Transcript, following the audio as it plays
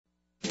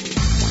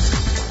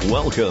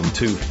Welcome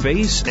to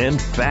Face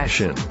and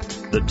Fashion,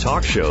 the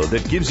talk show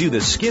that gives you the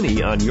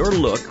skinny on your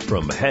look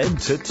from head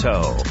to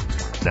toe.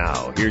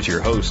 Now, here's your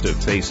host of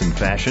Face and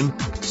Fashion,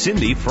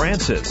 Cindy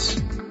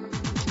Francis.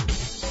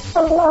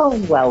 Hello,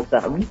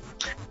 welcome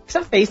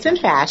to Face and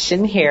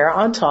Fashion here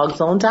on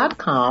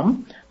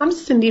TalkZone.com. I'm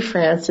Cindy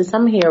Francis.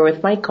 I'm here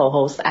with my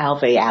co-host,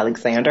 Alve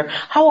Alexander.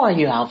 How are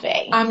you,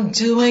 Alve? I'm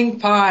doing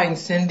fine,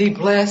 Cindy.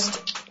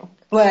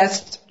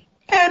 Blessed,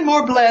 and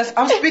more blessed.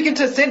 I'm speaking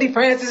to Cindy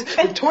Francis,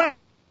 the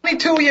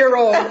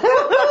 22-year-old.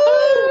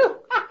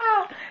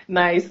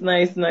 Nice.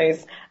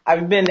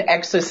 I've been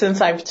since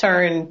I've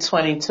turned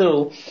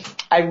 22.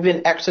 I've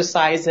been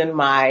exercising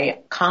my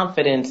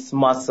confidence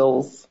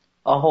muscles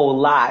a whole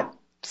lot.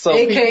 So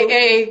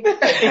AKA.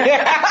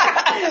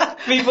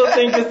 People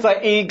think it's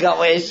an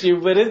ego issue,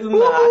 but it's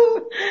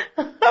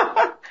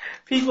not.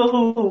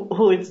 People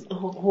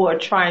who are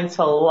trying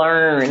to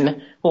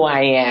learn who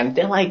I am,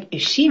 they're like,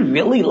 is she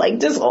really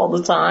like this all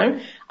the time?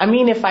 I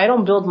mean, if I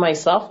don't build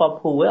myself up,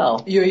 who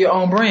will? You're your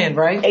own brand,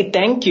 right? Hey,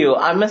 thank you.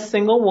 I'm a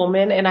single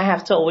woman and I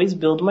have to always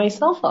build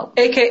myself up.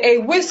 AKA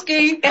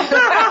whiskey.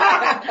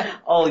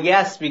 Oh,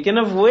 yes. Speaking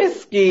of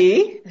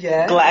whiskey,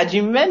 yes. Glad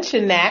you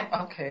mentioned that.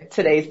 Okay.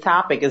 Today's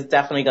topic is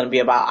definitely going to be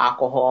about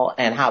alcohol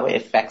and how it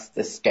affects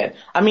the skin.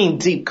 I mean,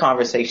 deep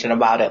conversation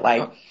about it,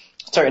 like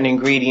certain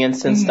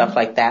ingredients and stuff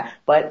like that.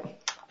 But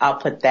I'll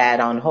put that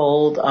on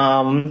hold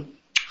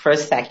for a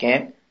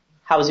second.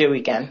 How was your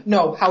weekend?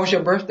 No, how was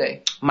your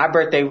birthday? My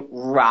birthday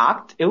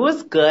rocked. It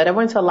was good. I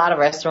went to a lot of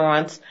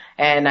restaurants,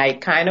 and I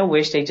kind of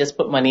wish they just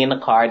put money in the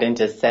card and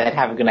just said,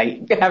 have a good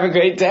night, have a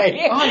great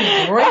day.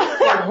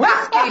 Ungrateful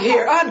whiskey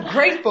here.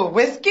 Ungrateful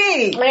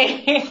whiskey.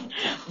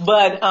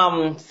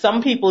 But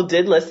some people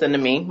did listen to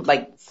me,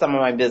 like some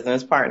of my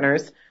business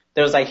partners.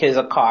 There was like, here's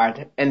a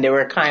card, and they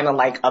were kind of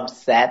like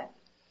upset.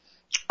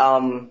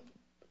 One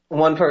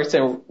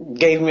person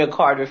gave me a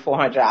card with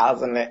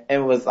 $400, and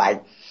it was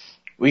like,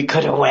 we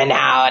could have went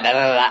out.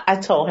 I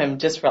told him,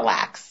 just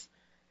relax.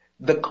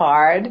 The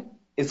card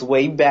is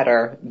way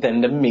better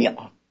than the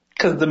meal.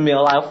 Cause the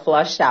meal I'll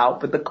flush out,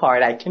 but the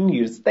card I can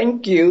use.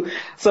 Thank you.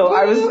 So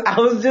I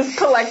was just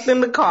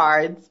collecting the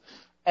cards.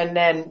 And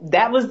then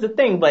that was the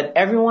thing. But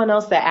everyone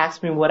else that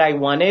asked me what I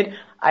wanted,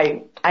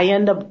 I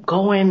end up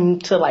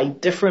going to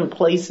like different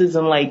places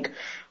in like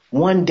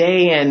one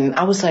day. And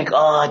I was like,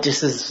 oh,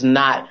 this is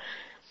not,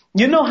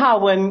 you know how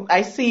when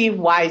I see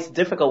why it's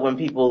difficult when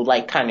people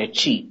like kind of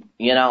cheat.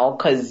 You know,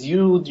 cause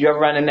you're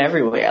running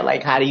everywhere.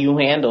 Like, how do you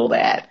handle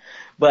that?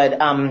 But,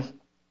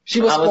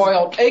 she was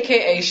spoiled,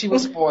 AKA she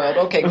was spoiled.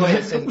 Okay, go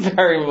ahead, Cindy.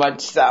 Very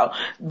much so.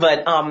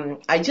 But,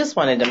 I just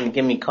wanted them to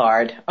give me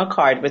a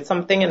card with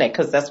something in it,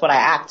 cause that's what I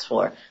asked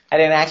for. I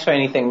didn't ask for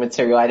anything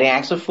material. I didn't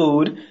ask for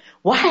food.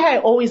 Why I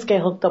always get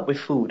hooked up with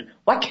food?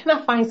 Why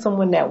can't I find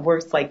someone that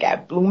works like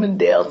at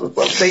Bloomingdale's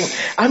or something?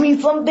 I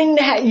mean, something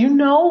that,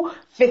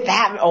 Fifth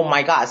Avenue. Oh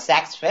my God,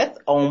 Saks Fifth?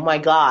 Oh my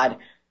God.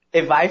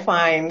 If I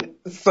find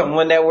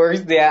someone that works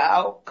there,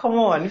 come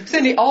on.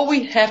 Cindy, all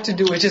we have to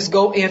do is just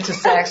go into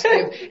Saks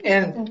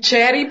and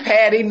Chatty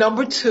Patty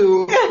number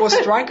 2 will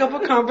strike up a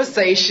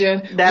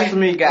conversation. That's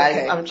me, guys.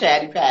 Okay. I'm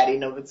Chatty Patty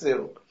number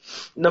 2.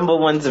 Number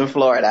 1's in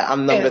Florida.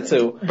 I'm number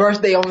 2.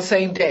 Birthday on the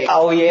same day.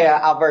 Oh, yeah.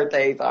 Our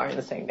birthdays are on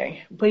the same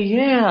day. But,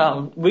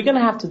 yeah, we're going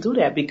to have to do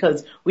that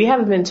because we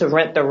haven't been to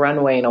Rent the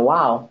Runway in a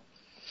while.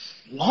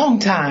 Long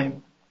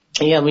time.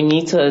 Yeah, we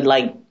need to,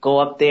 like, go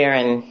up there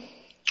and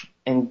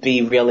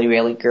be really,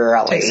 really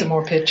girly. Take some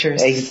more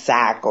pictures.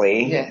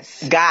 Exactly.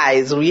 Yes.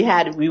 Guys, we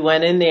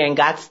went in there and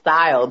got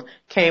styled,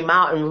 came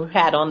out and we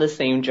had on the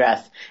same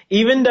dress.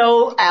 Even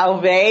though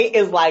Alve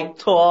is like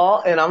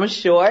tall and I'm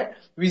short,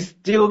 we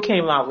still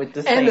came out with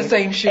the same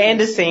shoes. And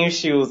the same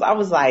shoes. I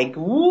was like,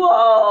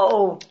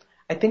 whoa.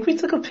 I think we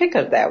took a pic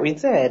of that. We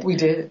did. We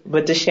did.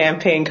 But the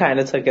champagne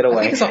kind of took it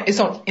away. I think it's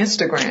on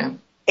Instagram.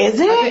 Is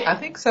it? I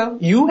think so.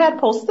 You had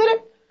posted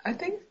it? I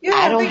think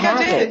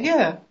I did. It.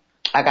 Yeah.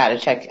 I gotta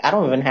check. I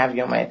don't even have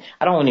you on I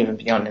don't even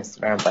be on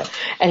Instagram, but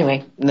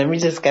anyway, let me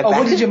just get back.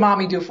 What did your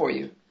mommy do for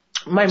you?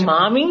 My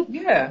mommy?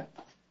 Yeah.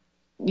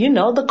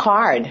 The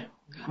card.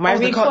 My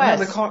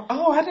request. The card.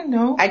 Oh, I didn't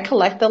know. I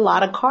collect a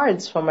lot of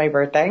cards for my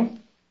birthday.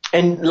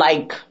 And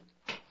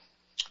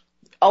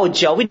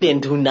Joey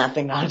didn't do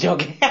nothing. I'm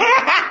joking.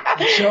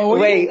 Joey?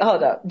 Wait,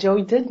 hold up.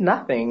 Joey did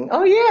nothing.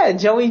 Oh yeah,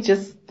 Joey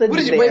just stood there.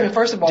 Wait a minute,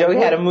 first of all. Joey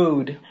had a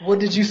mood. What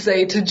did you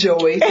say to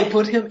Joey to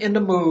put him in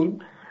the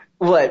mood?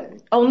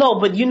 What? Oh no,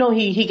 but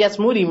he gets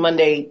moody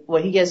Monday.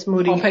 Well, he gets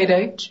moody. On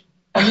payday?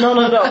 Oh,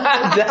 no.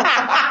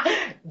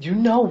 You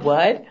know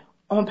what?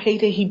 On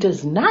payday, he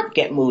does not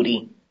get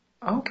moody.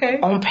 Okay.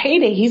 On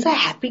payday, he's a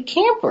happy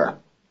camper.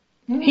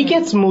 He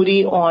gets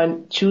moody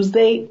on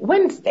Tuesday,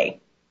 Wednesday.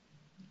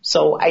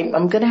 So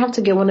I'm going to have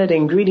to get one of the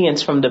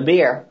ingredients from the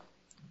beer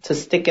to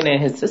stick it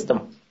in his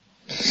system.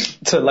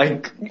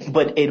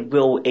 But it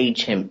will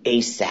age him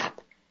ASAP.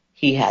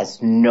 He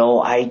has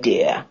no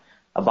idea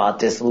about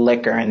this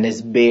liquor and this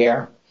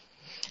beer.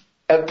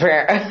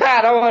 I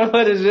don't want to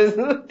put it just,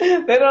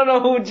 they don't know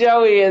who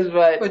Joey is,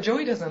 But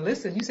Joey doesn't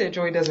listen. You said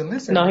Joey doesn't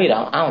listen. No, he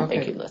don't. I don't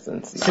think he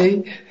listens. No.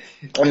 See?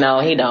 No,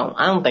 he don't.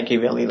 I don't think he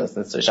really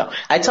listens to the show.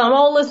 I tell him,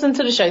 oh, listen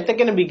to the show. I think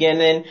in the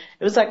beginning,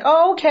 it was like,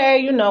 oh, okay,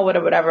 you know,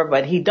 whatever,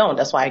 but he don't.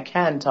 That's why I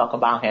can talk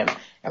about him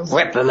and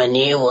rip him a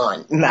new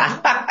one. Nah.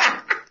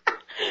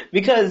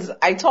 Because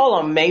I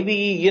told him maybe,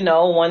 you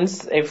know,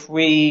 once if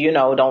we, you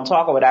know, don't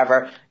talk or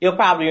whatever, you'll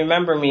probably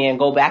remember me and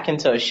go back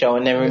into a show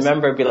and then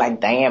remember, be like,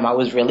 damn, I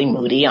was really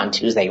moody on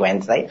Tuesday,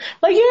 Wednesday.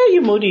 Like, yeah,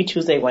 you moody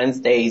Tuesday,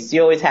 Wednesdays.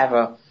 You always have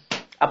a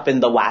up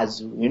in the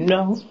wazoo, you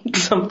know,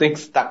 something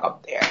stuck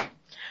up there.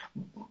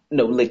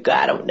 No liquor,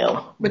 I don't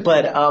know.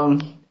 But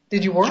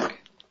did you work?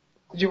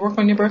 Did you work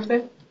on your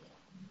birthday?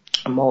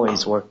 I'm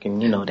always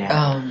working, you know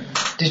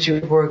that. Did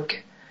you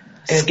work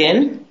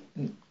Skin?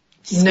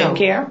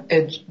 Skincare? No,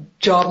 at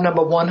job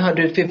number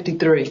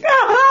 153.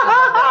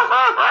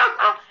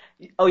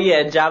 Oh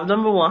yeah, job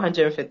number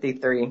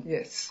 153.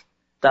 Yes.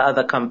 The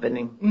other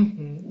company.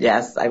 Mm-hmm.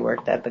 Yes, I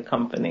worked at the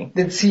company.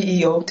 Did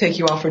CEO take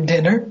you out for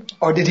dinner,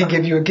 or did he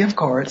give you a gift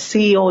card?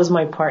 CEO is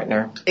my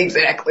partner.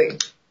 Exactly.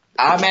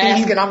 I'm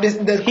asking. I'm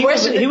just the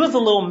question. He was a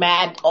little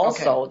mad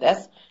also. Okay.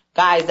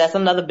 That's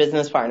another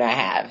business partner I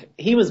have.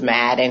 He was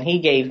mad and he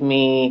gave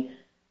me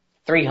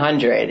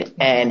 $300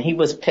 and he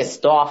was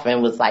pissed off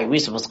and was like, we're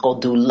supposed to go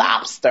do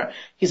lobster.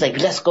 He's like,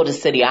 let's go to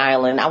City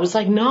Island. I was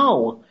like,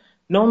 no,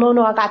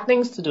 I got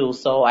things to do.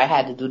 So I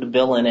had to do the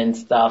billing and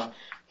stuff.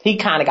 He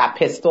kind of got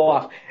pissed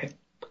off.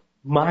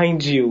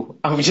 Mind you,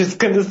 I'm just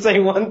going to say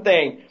one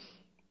thing.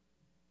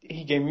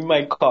 He gave me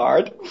my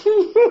card.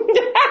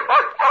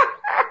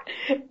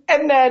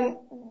 And then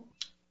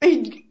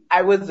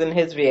I was in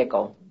his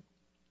vehicle.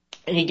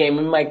 He gave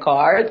me my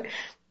card.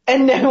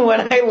 And then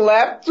when I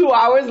left 2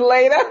 hours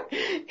later,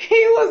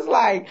 he was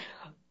like,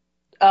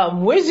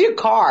 where's your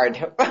card?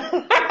 You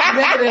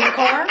left it in the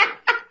car?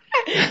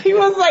 He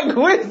was like,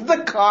 where's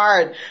the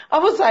card? I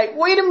was like,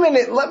 wait a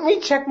minute, let me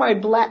check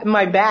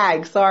my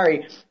bag,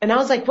 sorry. And I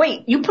was like,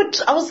 wait,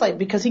 I was like,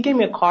 because he gave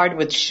me a card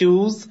with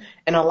shoes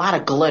and a lot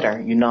of glitter.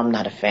 You know, I'm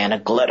not a fan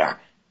of glitter,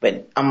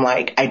 but I'm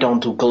like, I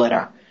don't do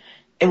glitter.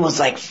 It was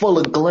like full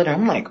of glitter.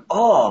 I'm like,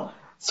 oh.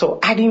 So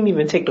I didn't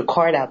even take the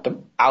card out the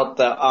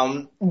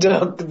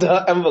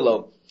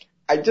envelope.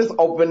 I just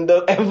opened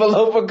the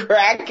envelope a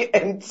crack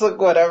and took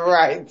whatever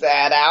I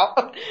had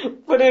out,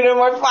 put it in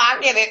my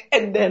pocket,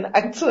 and then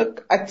I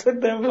took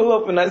the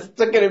envelope and I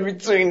stuck it in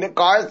between the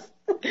cars,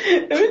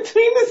 in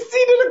between the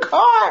seat of the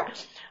car.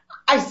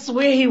 I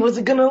swear he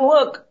wasn't gonna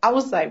look. I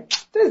was like,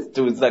 this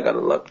dude's not gonna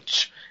look.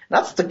 And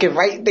I stuck it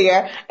right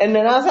there, and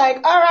then I was like,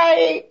 all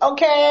right,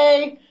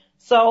 okay.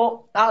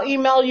 So I'll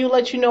email you,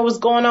 let you know what's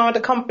going on with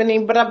the company,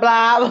 blah,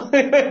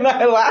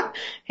 blah.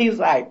 He's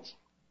like,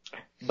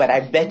 but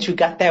I bet you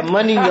got that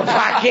money in your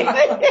pocket.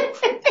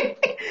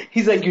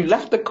 He's like, you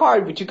left the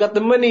card, but you got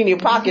the money in your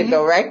pocket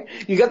though, right?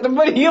 You got the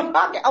money in your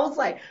pocket. I was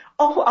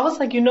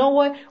like, you know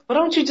what? Why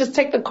don't you just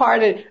take the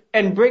card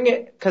and bring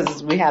it?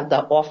 Cause we have the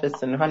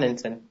office in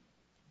Huntington.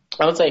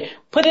 I would say,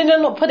 just put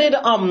it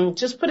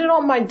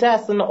on my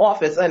desk in the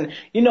office and,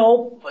 you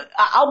know,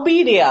 I'll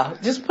be there.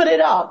 Just put it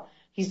up.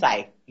 He's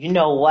like, you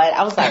know what?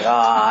 I was like,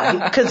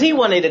 cause he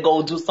wanted to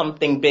go do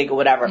something big or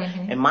whatever.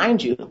 Mm-hmm. And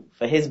mind you,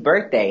 for his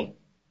birthday,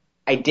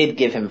 I did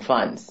give him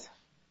funds.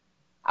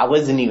 I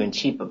wasn't even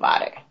cheap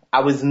about it.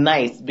 I was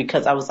nice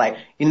because I was like,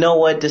 you know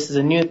what? This is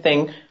a new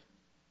thing.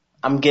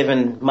 I'm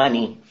giving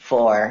money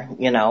for,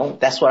 you know,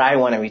 that's what I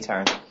want to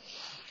return.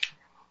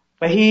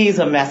 But he's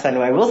a mess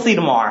anyway. We'll see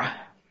tomorrow.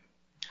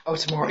 Oh,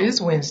 tomorrow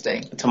is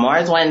Wednesday.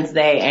 Tomorrow's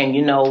Wednesday, and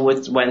you know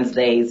with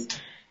Wednesdays,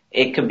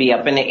 it could be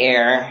up in the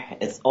air.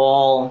 It's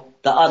all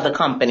the other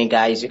company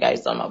guys. You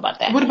guys don't know about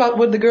that. What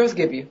did the girls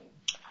give you?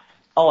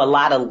 Oh, a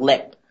lot of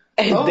lip.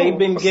 Oh.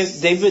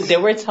 They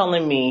were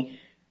telling me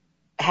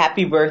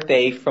happy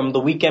birthday from the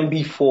weekend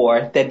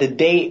before, that the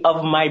day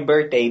of my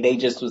birthday, they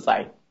just was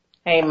like,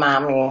 hey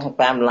mommy,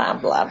 blah, blah,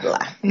 blah, blah.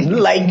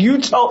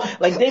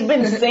 like they've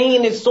been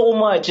saying it so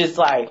much. It's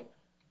like,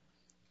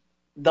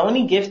 the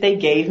only gift they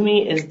gave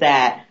me is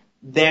that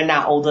they're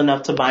not old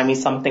enough to buy me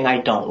something I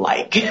don't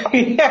like.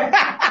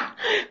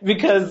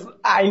 Because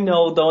I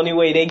know the only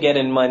way they get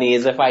in money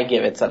is if I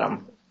give it to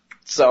them.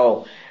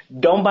 So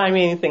don't buy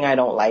me anything I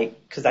don't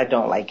like, because I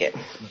don't like it.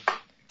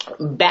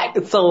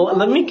 So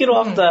let me get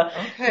off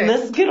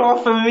let's get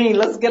off of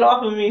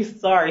me.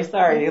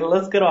 Sorry.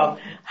 Let's get off.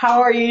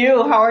 How are you?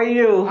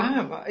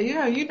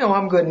 You know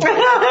I'm good.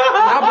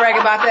 I'll brag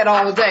about that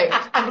all the day.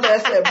 I'm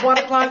blessed at 1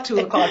 o'clock, 2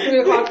 o'clock, 3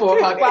 o'clock, 4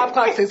 o'clock, 5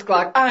 o'clock, 6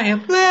 o'clock. I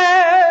am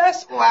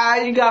blessed. Wow,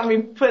 you got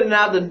me putting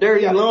out the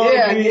dirty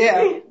laundry.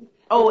 Yeah.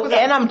 Oh,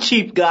 and I'm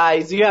cheap,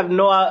 guys. You have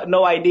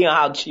no idea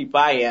how cheap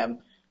I am.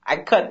 I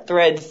cut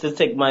threads to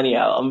take money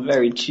out. I'm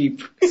very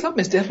cheap.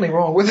 Something's definitely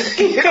wrong with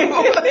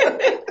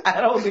it.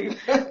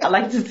 I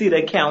like to see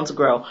the accounts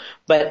grow.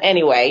 But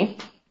anyway,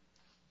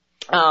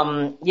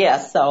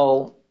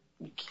 so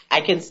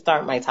I can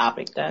start my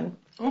topic then.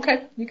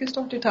 Okay, you can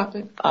start your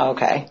topic.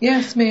 Okay.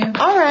 Yes, ma'am.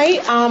 All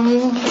right.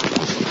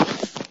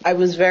 I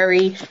was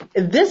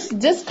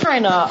this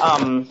kind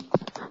of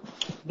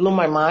blew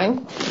my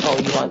mind. Oh,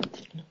 you want,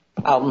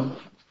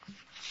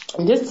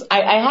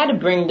 I had to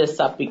bring this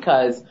up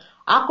because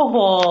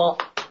alcohol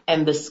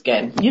and the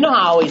skin. You know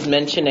how I always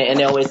mention it and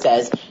it always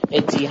says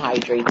it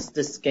dehydrates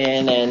the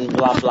skin and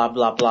blah, blah,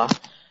 blah, blah.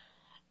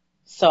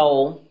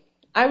 So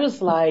I was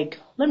like,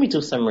 let me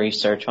do some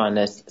research on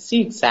this,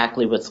 see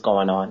exactly what's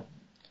going on.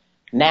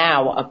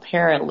 Now,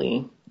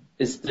 apparently,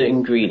 it's the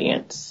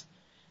ingredients.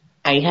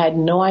 I had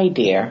no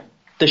idea.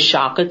 The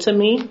shocker to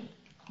me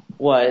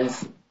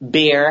was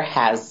beer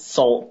has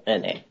salt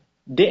in it.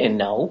 Didn't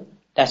know.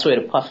 That's where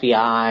the puffy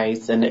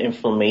eyes and the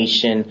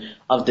inflammation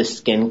of the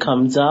skin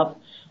comes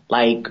up.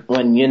 Like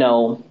when, you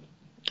know,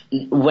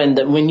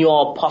 when you're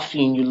all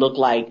puffy and you look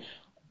like,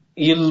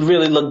 you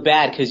really look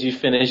bad because you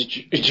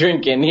finished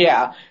drinking.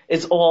 Yeah.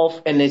 It's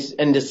all, and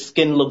the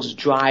skin looks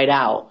dried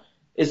out.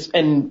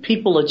 And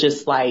people are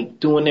just like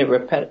doing it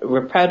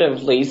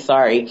repetitively.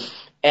 Sorry.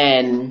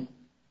 And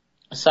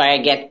sorry, I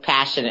get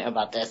passionate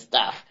about this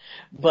stuff.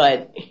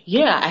 But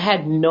yeah, I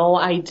had no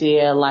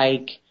idea,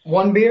 like.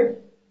 One beer?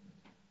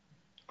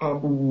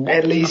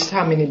 At least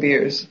how many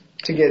beers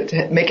to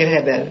make it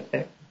have that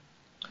effect?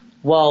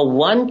 Well,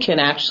 one can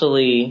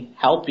actually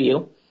help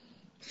you.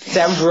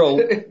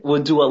 Several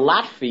will do a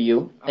lot for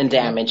you and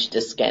damage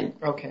the skin.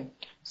 Okay.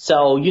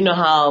 So you know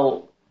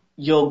how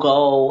you'll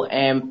go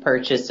and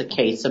purchase a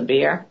case of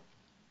beer?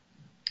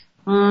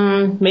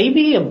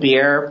 Maybe a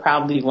beer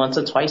probably once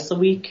or twice a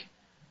week.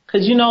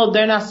 Cause you know,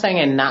 they're not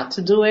saying not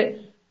to do it,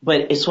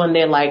 but it's when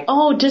they're like,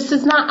 oh, this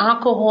is not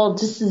alcohol,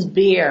 this is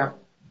beer.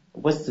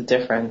 What's the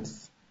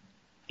difference?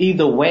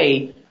 Either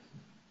way,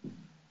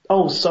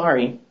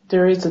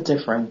 there is a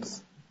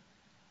difference.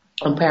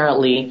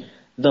 Apparently,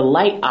 the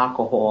light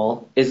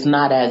alcohol is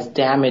not as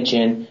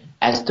damaging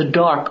as the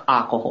dark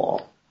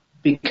alcohol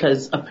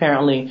because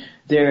apparently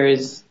there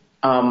is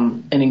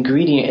an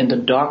ingredient in the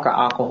darker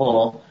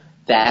alcohol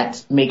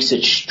that makes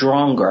it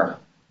stronger.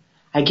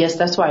 I guess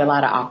that's why a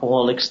lot of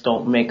alcoholics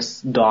don't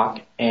mix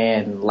dark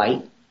and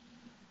light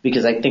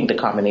because I think the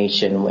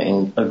combination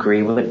would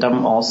agree with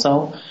them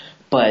also.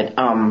 But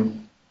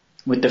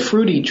with the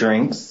fruity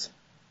drinks,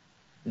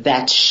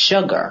 that's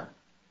sugar.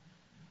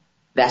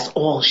 That's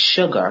all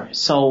sugar.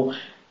 So,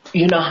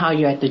 you know how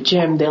you're at the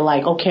gym, they're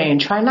like, okay, and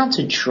try not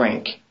to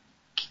drink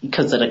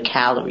because of the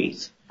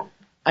calories.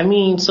 I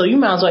mean, so you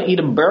might as well eat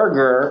a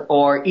burger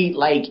or eat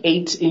like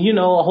a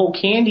whole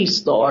candy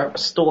store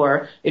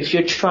if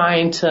you're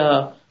trying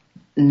to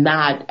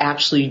not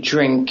actually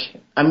drink.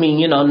 I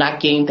mean,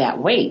 not gain that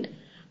weight.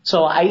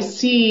 So I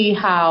see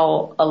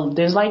how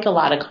there's like a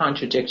lot of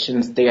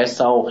contradictions there.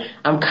 So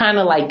I'm kind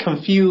of like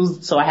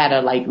confused. So I had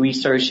to like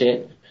research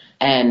it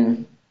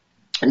and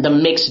the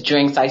mixed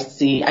drinks I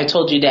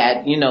told you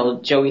that,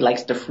 Joey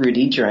likes the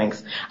fruity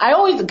drinks. I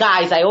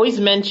always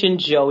mention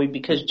Joey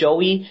because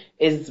Joey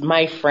is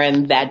my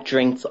friend that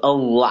drinks a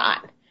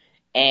lot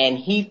and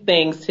he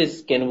thinks his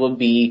skin will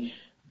be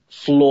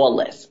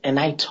flawless. And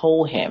I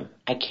told him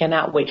I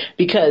cannot wait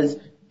because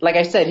like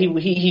I said,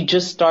 he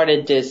just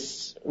started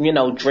this,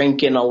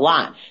 drinking a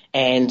lot.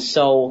 And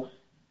so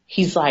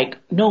he's like,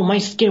 no, my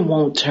skin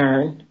won't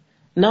turn.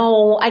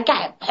 No, I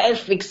got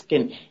perfect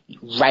skin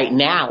right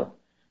now.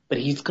 But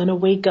he's going to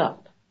wake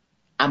up.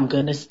 I'm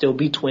going to still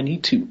be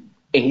 22.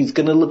 And he's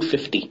going to look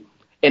 50.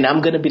 And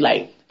I'm going to be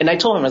like, and I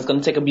told him I was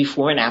going to take a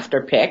before and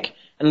after pic.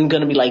 And I'm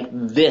going to be like,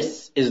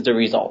 this is the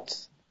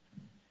results.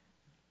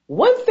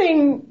 One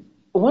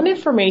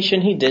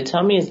information he did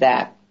tell me is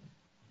that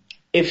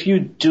if you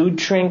do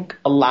drink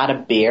a lot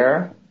of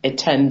beer, it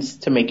tends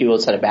to make you go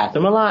to the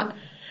bathroom a lot.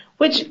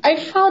 Which I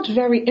found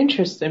very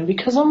interesting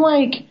because I'm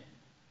like,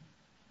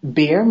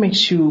 beer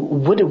makes you,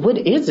 what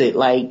is it?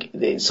 Like,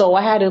 so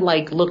I had to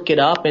like look it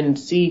up and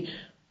see,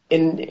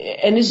 and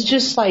it's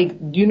just like,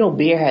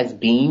 beer has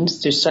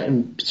beans. There's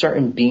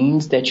certain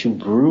beans that you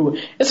brew.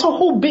 It's a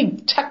whole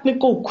big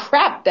technical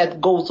crap that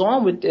goes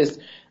on with this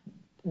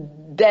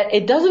that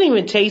it doesn't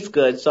even taste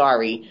good.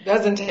 Sorry.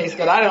 Doesn't taste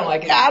good. I don't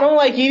like it. I don't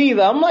like it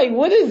either. I'm like,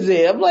 what is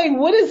it? I'm like,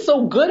 what is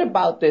so good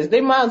about this?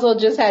 They might as well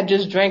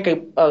just drank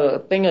a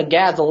thing of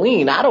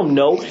gasoline. I don't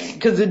know.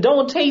 Cause it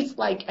don't taste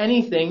like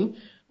anything.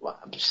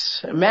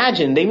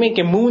 Imagine they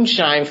making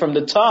moonshine from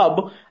the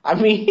tub. I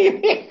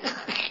mean,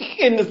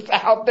 in the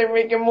South they're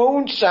making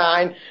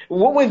moonshine.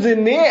 What was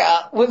in there?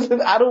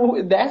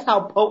 That's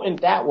how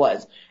potent that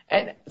was.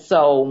 And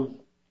so,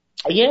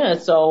 yeah,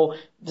 so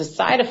the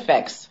side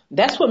effects,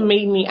 that's what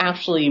made me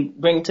actually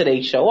bring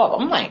today's show up.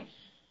 I'm like,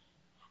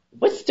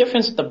 what's the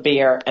difference with the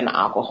beer and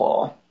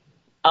alcohol?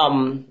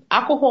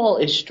 Alcohol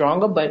is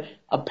stronger, but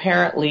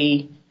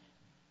apparently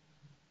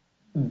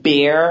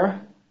beer,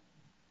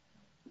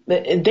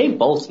 they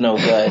both no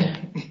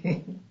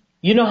good.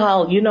 You know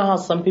how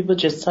some people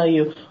just tell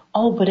you,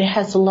 oh, but it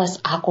has less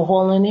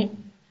alcohol in it?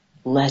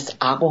 Less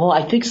alcohol?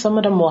 I think some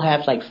of them will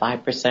have like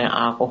 5%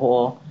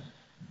 alcohol.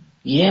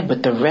 Yeah,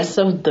 but the rest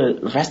of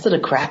the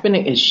crap in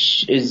it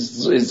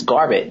is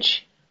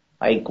garbage.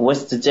 Like,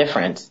 what's the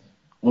difference?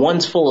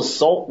 One's full of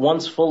salt,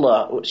 one's full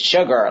of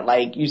sugar.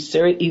 Like, you see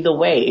it either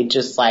way. It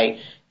just like,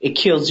 it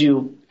kills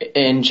you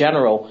in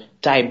general.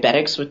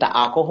 Diabetics with the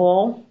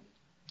alcohol,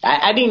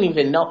 I didn't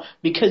even know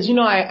because,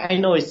 I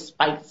know it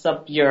spikes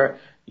up your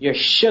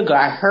sugar.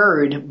 I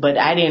heard, but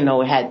I didn't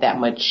know it had that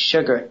much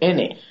sugar in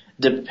it,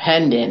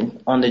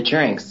 depending on the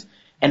drinks.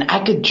 And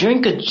I could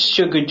drink a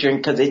sugar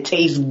drink because it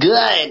tastes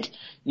good.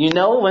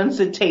 Once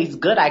it tastes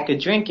good, I could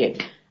drink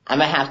it. I'm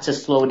going to have to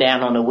slow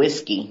down on the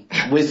whiskey.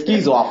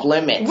 Whiskey's off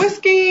limits.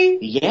 Whiskey?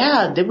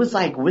 Yeah, there was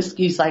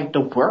whiskey's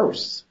the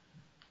worst.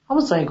 I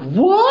was like,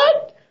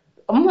 what?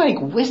 I'm like,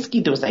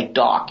 whiskey that was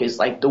dark is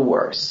the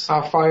worst.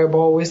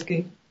 Fireball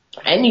whiskey?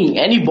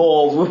 Any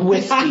bowl of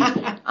whiskey.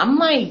 I'm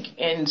like,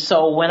 and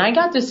so when I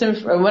got this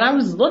when I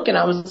was looking,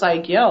 I was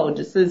like, yo,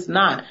 this is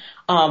not.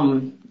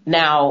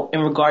 Now,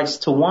 in regards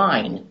to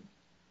wine,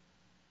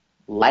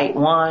 light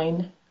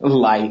wine,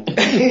 white.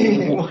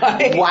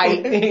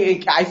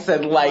 I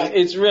said light.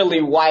 It's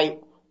really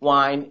white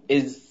wine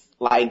is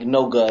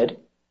no good.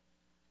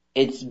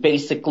 It's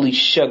basically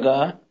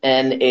sugar,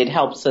 and it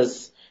helps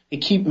us.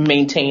 It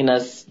maintain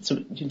us.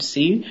 You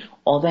see,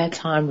 all that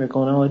time we're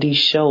going to all these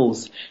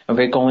shows, and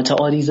we're going to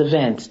all these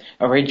events,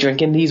 and we're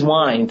drinking these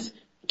wines,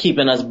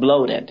 keeping us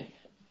bloated.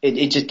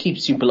 It just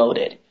keeps you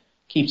bloated.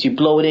 Keeps you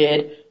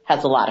bloated,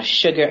 has a lot of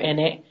sugar in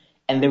it.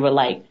 And they were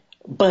like,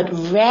 but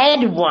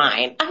red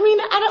wine. I mean,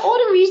 out of all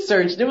the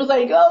research, they was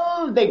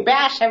they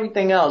bashed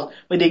everything else.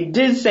 But they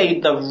did say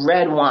the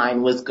red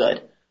wine was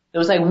good. There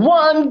was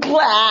 1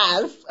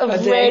 glass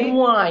of red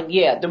wine.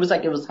 Yeah, there was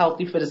it was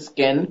healthy for the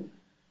skin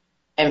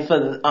and for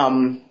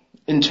the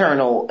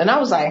internal. And I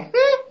was like,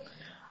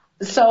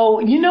 So,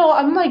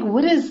 I'm like,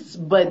 what is,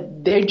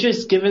 but they're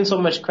just giving so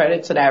much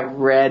credit to that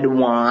red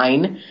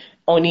wine.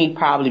 Only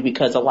probably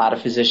because a lot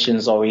of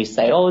physicians always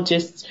say, oh,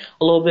 just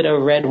a little bit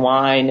of red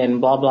wine and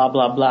blah, blah,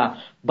 blah,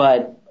 blah.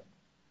 But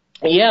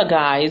yeah,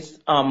 guys,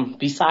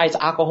 besides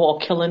alcohol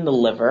killing the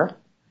liver,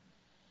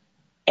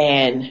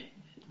 and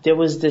there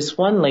was this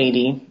one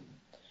lady,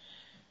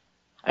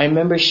 I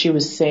remember she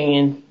was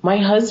saying, my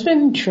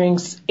husband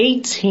drinks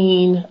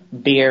 18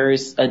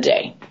 beers a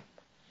day,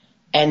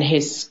 and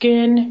his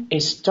skin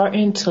is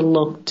starting to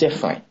look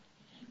different.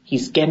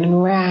 He's getting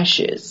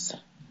rashes.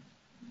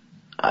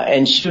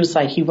 And she was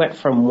like, he went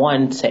from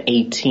 1 to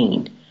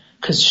 18.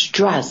 Cause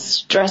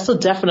stress will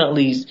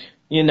definitely,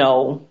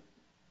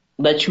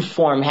 let you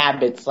form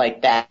habits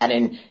like that.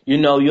 And,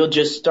 you'll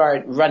just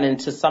start running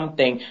to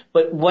something.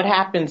 But what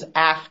happens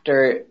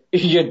after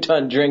you're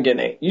done drinking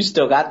it? You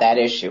still got that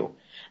issue.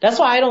 That's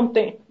why I don't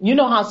think,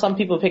 how some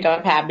people pick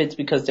up habits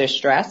because they're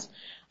stressed?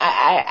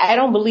 I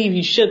don't believe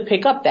you should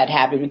pick up that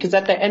habit because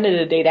at the end of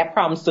the day, that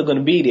problem's still going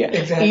to be there.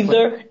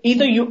 Exactly.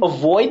 Either you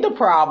avoid the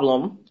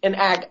problem and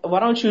why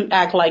don't you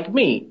act like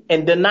me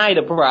and deny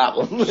the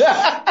problem?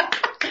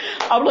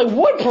 I'm like,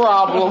 what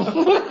problem?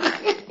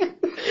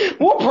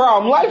 What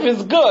problem? Life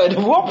is good.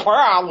 What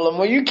problem?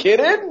 Are you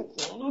kidding?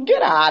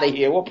 Get out of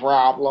here. What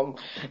problem?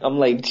 I'm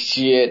like,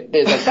 shit,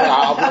 there's a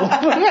problem.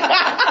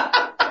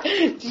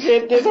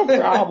 Shit, there's a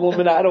problem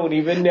and I don't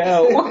even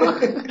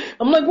know.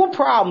 I'm like, what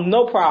problem?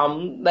 No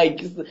problem.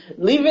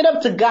 Leave it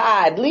up to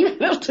God. Leave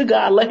it up to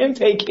God. Let him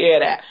take care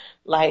of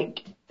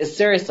that.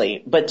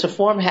 Seriously. But to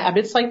form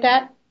habits like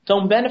that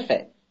don't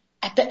benefit.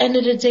 At the end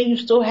of the day, you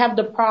still have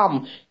the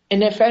problem.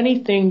 And if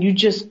anything, you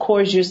just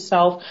cause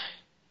yourself,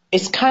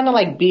 it's kind of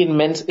like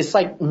it's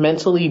like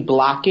mentally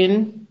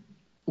blocking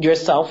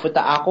yourself with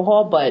the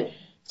alcohol, but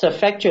to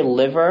affect your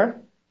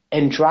liver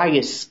and dry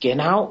your skin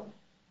out.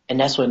 And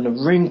that's when the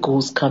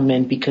wrinkles come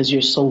in because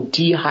you're so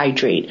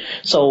dehydrated.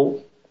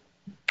 So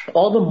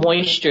all the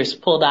moisture is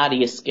pulled out of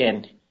your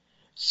skin.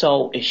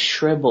 So it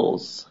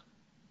shrivels.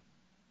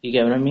 You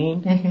get what I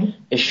mean? Mm-hmm.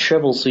 It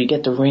shrivels so you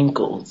get the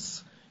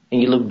wrinkles.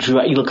 And you look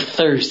dry, you look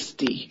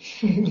thirsty.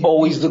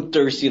 Always look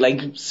thirsty,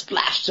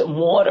 splash some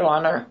water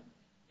on her.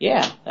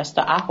 Yeah, that's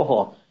the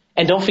alcohol.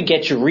 And don't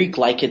forget you reek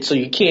like it so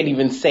you can't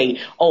even say,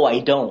 oh,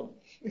 I don't.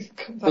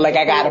 I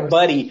got a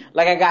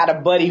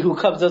buddy who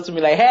comes up to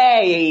me like,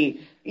 hey,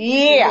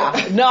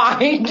 yeah, no, I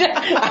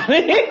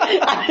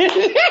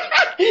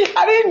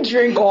didn't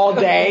drink all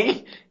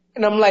day.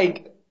 And I'm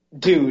like,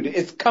 dude,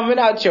 it's coming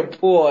out your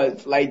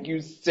pores.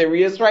 You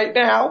serious right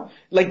now?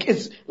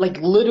 It's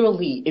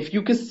literally, if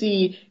you could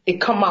see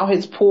it come out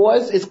his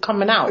pores, it's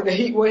coming out. Like a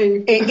heat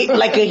wave.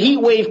 Like a heat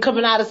wave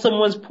coming out of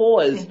someone's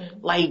pores.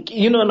 Mm-hmm.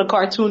 In the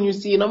cartoon you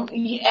see them,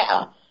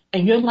 yeah.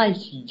 And you're like,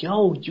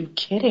 yo, you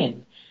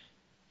kidding?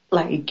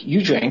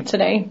 You drank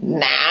today?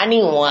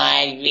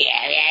 91.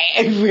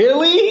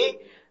 Really?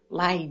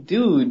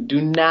 Dude,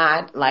 do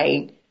not,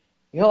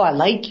 yo, I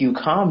like you.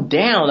 Calm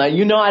down. I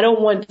don't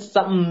want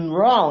something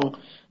wrong.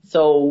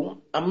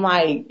 So I'm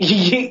like,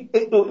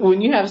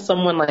 when you have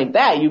someone like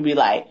that, you'd be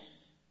like,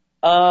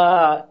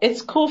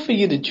 it's cool for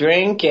you to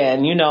drink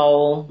and, I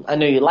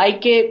know you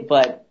like it,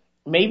 but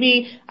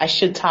maybe I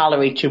should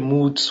tolerate your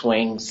mood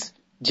swings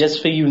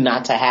just for you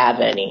not to have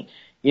any.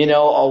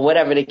 Or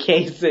whatever the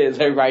case is.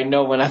 Everybody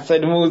know when I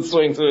said mood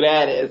swings who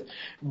that is.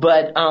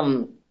 But,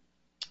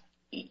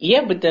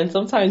 yeah, but then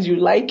sometimes you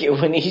like it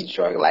when he's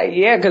drunk.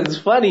 Yeah, 'cause it's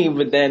funny,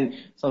 but then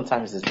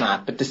sometimes it's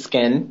not. But the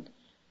skin,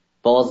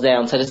 boils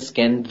down to the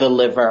skin, the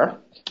liver.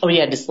 Oh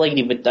yeah, this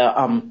lady with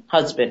the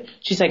husband.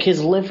 She's like,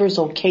 his liver's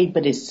okay,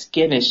 but his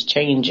skin is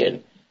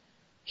changing.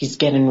 He's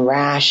getting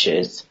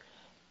rashes.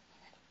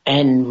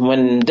 And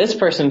when this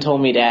person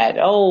told me that,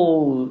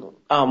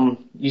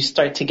 you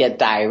start to get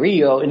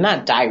diarrhea,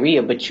 not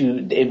diarrhea, but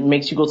it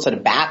makes you go to the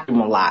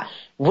bathroom a lot.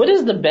 What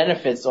is the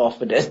benefits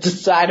off of this? The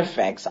side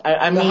effects?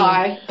 I mean,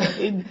 high.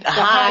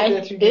 High.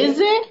 Is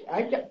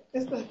it?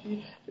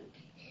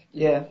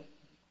 Yeah.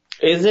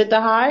 Is it the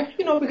high?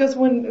 Because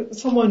when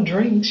someone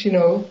drinks,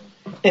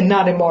 and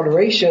not in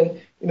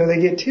moderation,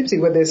 they get tipsy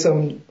when there's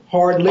some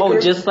hard liquor.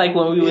 Oh, just like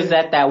when we was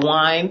at that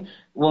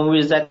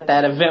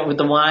event with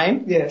the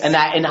wine. Yes. And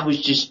I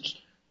was just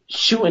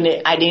shooting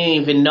it. I didn't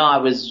even know I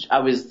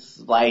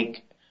was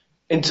like,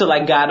 until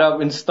I got up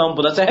and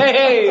stumbled. I said,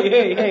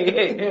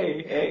 hey.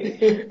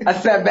 I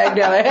sat back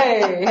down like,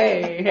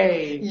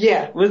 hey.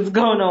 Yeah. What's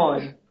going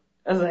on?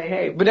 I was like,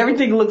 hey. But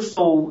everything looked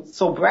so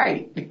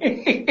bright. Was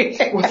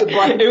it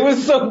bright? It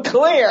was so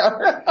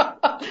clear.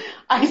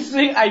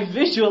 I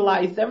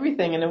visualized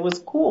everything and it was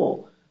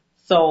cool.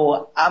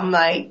 So I'm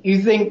like,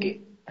 you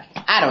think,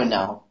 I don't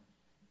know.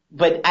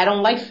 But I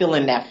don't like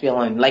feeling that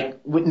feeling, like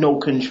with no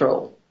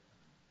control.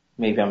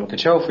 Maybe I'm a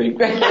control freak.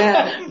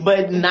 Yeah.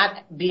 But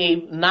not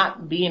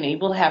being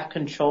able to have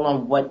control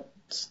on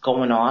what's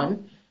going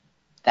on,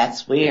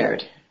 that's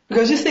weird.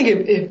 Because just think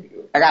if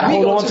I gotta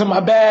hold on to my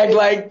bag,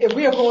 like if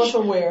we are going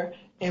somewhere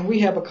and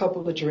we have a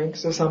couple of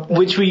drinks or something,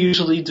 which we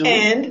usually do,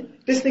 and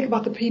just think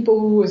about the people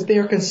who was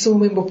there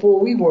consuming before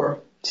we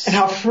were, and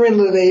how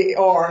friendly they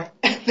are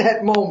at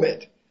that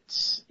moment.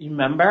 You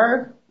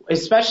remember?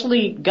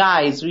 Especially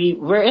guys,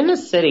 we're in the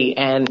city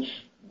and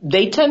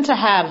they tend to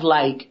have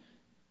like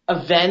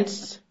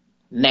events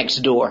next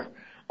door.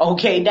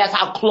 Okay, that's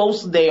how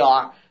close they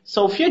are.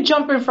 So if you're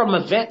jumping from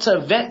event to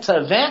event to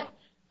event,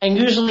 and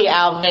usually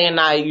Alvin and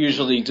I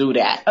usually do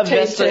that.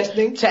 Taste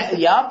testing.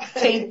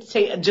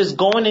 Just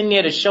going in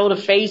there to show the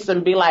face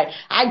and be like,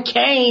 I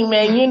came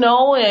and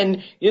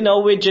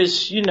we're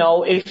just,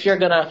 if you're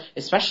gonna,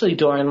 especially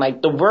during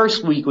like the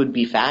worst week would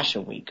be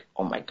Fashion Week.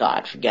 Oh my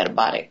God, forget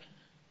about it.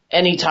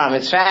 Anytime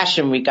it's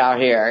Fashion Week out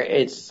here,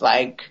 it's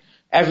like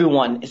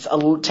everyone, it's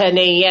 10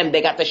 a.m.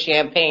 They got the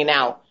champagne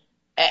out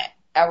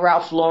at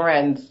Ralph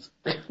Lauren's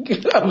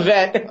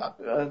event.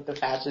 The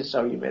fashion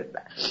show, you missed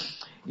that.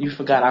 You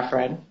forgot our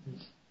friend.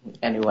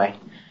 Anyway,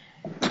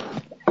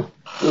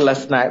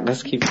 let's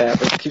keep that.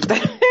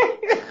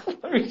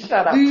 Let me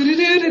shut up.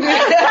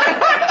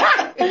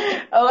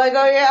 Oh my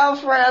God, yeah, our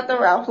friend at the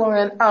Ralph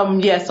Lauren.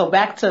 So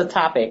back to the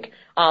topic.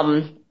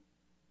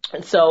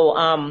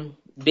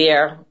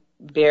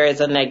 Beer is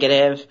a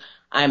negative.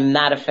 I'm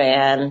not a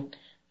fan.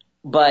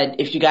 But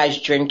if you guys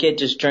drink it,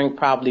 just drink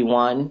probably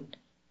one.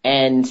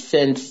 And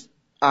since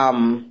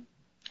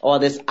all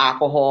this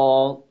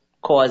alcohol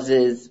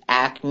causes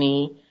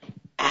acne,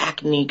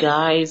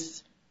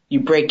 guys,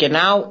 you breaking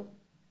out.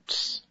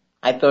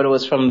 I thought it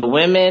was from the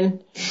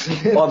women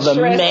or the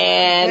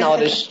men or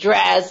the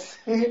stress.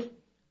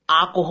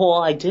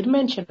 Alcohol, I did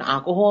mention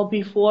alcohol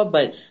before,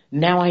 but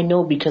now I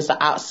know because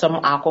some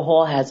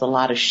alcohol has a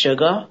lot of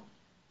sugar.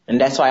 And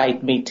that's why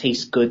it may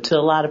taste good to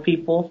a lot of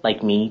people,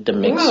 like me, the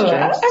mixed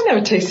drinks. I never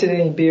tasted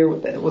any beer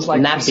that was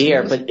like not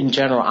beer, but in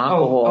general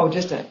alcohol. Oh,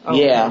 just that. Oh,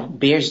 yeah, okay.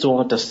 Beer's doing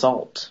with the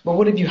salt. But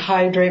what if you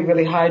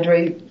really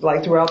hydrate,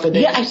 like throughout the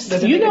day? Yeah,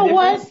 you know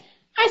what?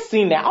 I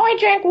seen that. Oh, I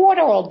drank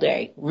water all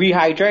day.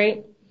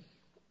 Rehydrate.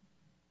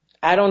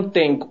 I don't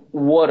think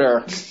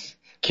water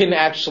can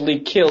actually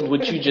kill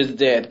what you just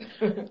did.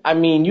 I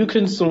mean, you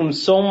consume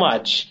so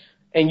much.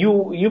 And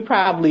you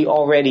probably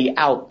already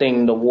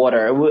out-thing the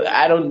water.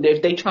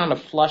 If they trying to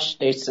flush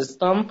their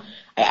system,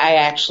 I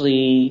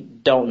actually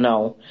don't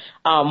know.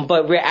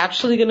 But we're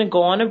actually going to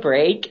go on a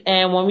break.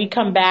 And when we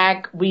come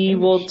back, we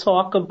will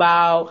talk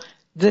about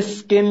the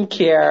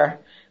skincare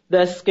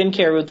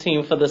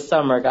routine for the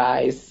summer,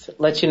 guys.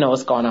 Let you know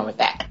what's going on with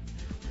that.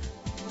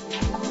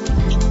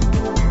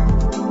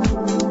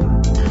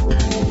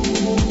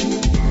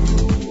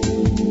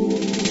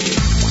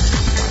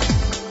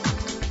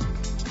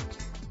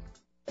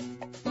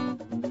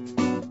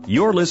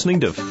 You're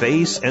listening to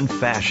Face and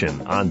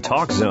Fashion on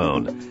Talk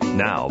Zone.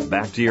 Now,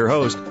 back to your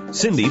host,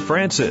 Cindy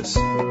Francis.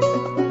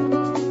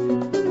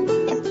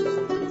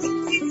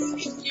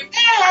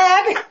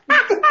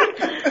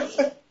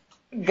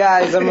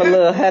 Guys, I'm a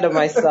little ahead of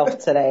myself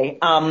today.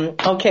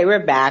 Okay,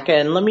 we're back,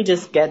 and let me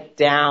just get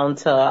down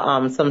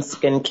to some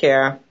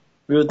skincare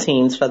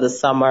routines for the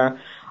summer.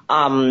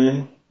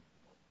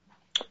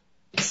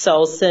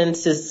 So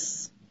since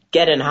it's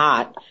getting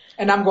hot.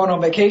 And I'm going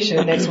on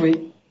vacation next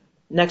week.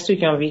 Next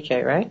week you're on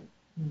VK, right?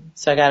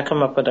 So I gotta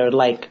come up with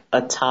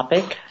a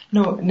topic.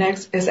 No,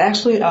 next is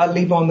actually I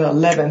leave on the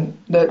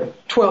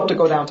 12th to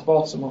go down to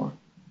Baltimore.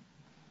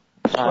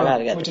 I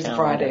gotta get which is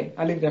Friday.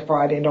 I leave there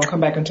Friday and don't come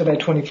back until that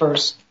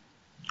 21st.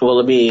 Will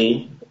it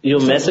be?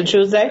 You'll miss a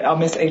Tuesday? I'll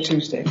miss a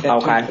Tuesday.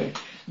 Okay. Tuesday.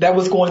 That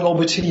was going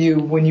over to you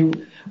when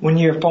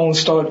your phone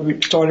started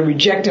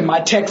rejecting my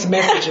text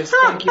messages.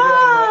 Thank you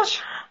very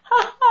much.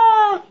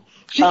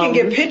 She can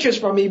get pictures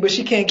from me, but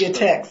she can't get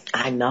text.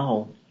 I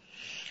know.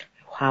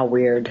 How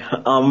weird.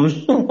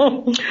 Picky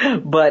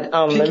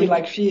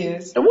like she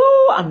is.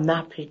 Woo, I'm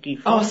not picky.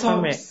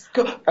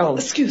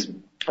 Excuse me.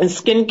 A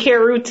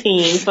skincare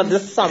routine for the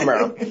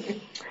summer.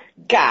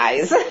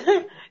 Guys,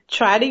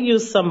 try to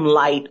use some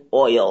light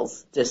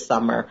oils this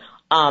summer.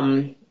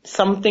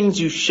 Some things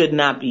you should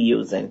not be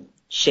using.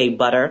 Shea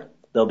butter, a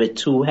little bit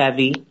too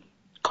heavy.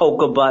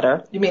 Cocoa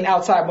butter. You mean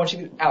outside once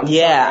you outside?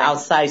 Yeah, right?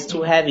 Outside's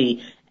too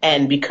heavy.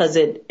 And because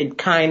it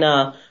kind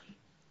of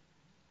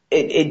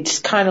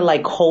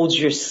like holds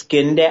your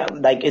skin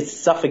down, like it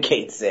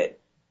suffocates it.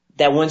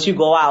 That once you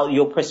go out,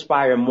 you'll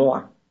perspire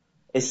more.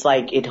 It's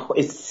like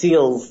it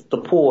seals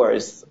the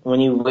pores when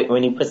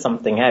you put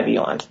something heavy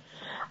on.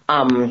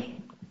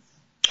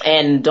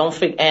 And don't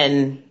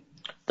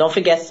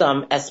forget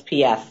some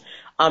SPF.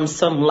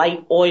 Some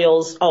light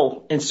oils.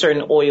 Oh, and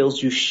certain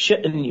oils you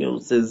shouldn't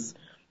use is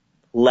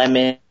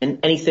lemon,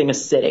 anything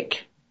acidic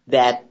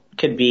that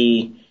could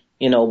be,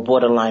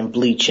 borderline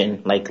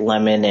bleaching, like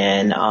lemon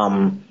and,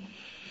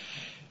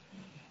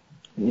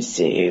 let me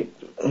see.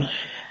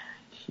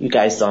 You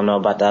guys don't know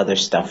about the other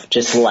stuff.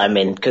 Just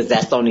lemon, because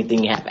that's the only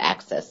thing you have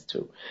access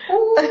to.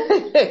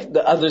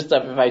 The other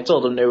stuff, if I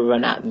told them, they would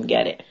run out and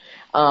get it.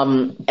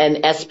 And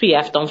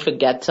SPF, don't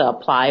forget to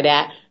apply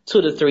that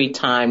 2 to 3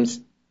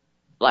 times,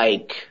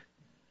 like,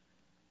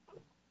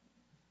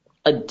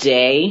 a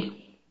day.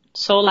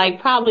 So,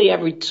 like, probably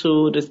every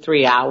 2 to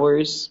 3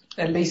 hours.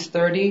 At least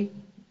 30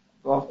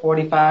 or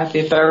 45,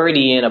 50?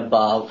 30 and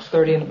above.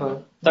 30 and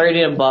above.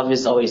 30 and above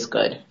is always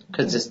good,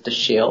 because it's the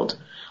shield.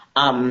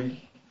 And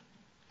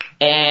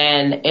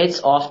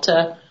it's off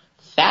to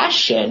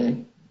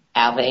fashion.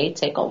 Alve,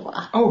 take over.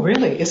 Oh,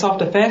 really? It's off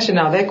to fashion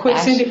now. That quick,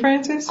 Cindy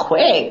Francis?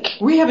 Quick.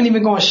 We haven't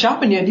even gone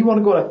shopping yet. You want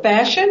to go to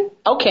fashion?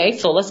 Okay,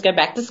 so let's get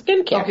back to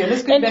skincare. Okay,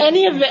 let's get back to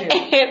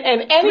skincare.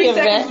 In any 3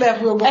 seconds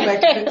left, we'll go back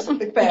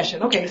to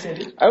fashion. Okay,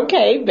 Cindy.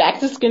 Okay, back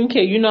to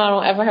skincare. I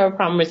don't ever have a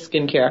problem with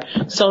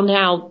skincare. So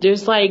now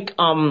there's like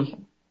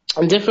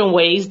different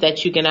ways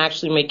that you can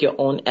actually make your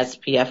own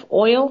SPF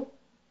oil.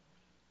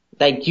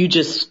 Like you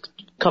just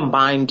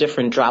combine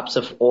different drops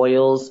of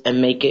oils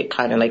and make it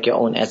kind of like your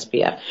own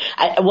SPF.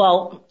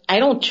 I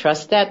don't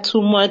trust that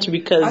too much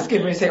because... I was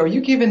getting ready to say, are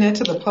you giving that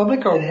to the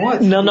public or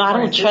what? No, I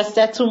don't trust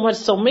that too much.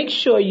 So make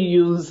sure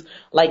you use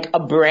like a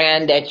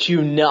brand that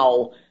you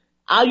know.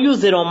 I'll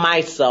use it on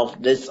myself,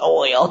 this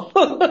oil.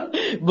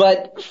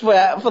 But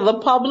for the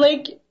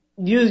public,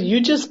 you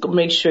just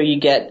make sure you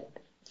get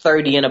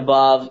 30 and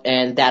above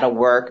and that'll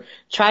work.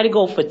 Try to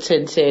go for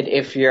tinted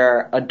if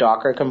you're a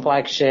darker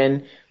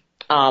complexion.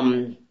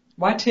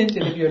 Why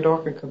tinted if you're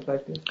darker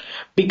complected?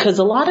 Because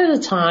a lot of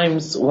the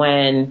times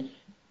when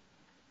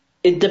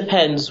it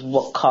depends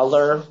what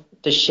color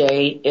the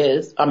shade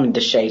is.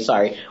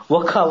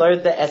 What color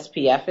the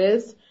SPF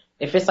is.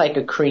 If it's like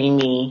a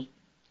creamy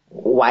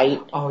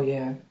white. Oh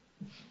yeah.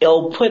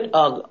 It'll put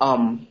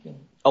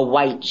a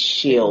white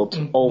shield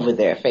over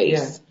their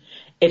face.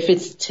 Yeah. If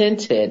it's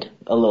tinted,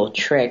 a little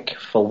trick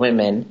for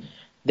women,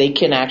 they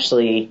can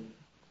actually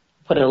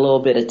put a little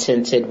bit of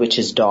tinted, which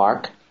is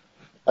dark,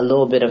 a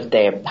little bit of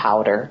their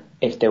powder,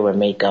 if they were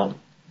makeup,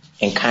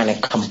 and kind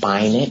of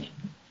combine it,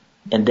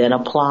 and then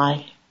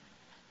apply.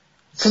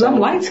 Because I'm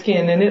light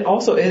skinned, and it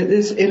also it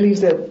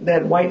leaves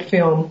that white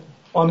film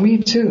on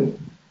me too.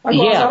 I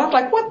go outside, I'm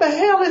like, what the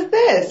hell is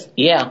this?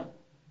 Yeah,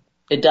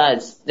 it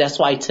does. That's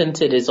why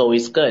tinted is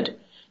always good.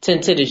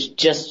 Tinted is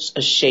just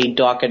a shade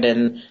darker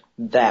than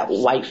that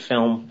white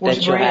film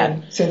that you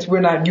have. Since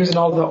we're not using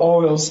all the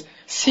oils.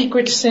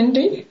 Secret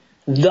Cindy?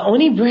 The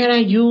only brand I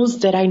use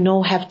that I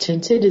know have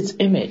tinted is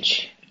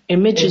Image.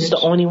 Image is the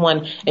only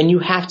one, and you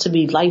have to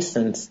be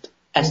licensed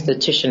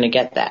esthetician to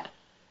get that.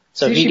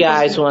 So if you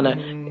guys want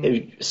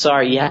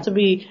to, you have to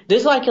be,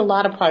 there's like a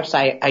lot of products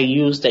I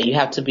use that you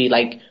have to be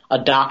like a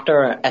doctor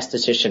or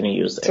esthetician to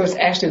use it. So it's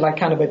actually like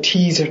kind of a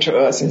teaser to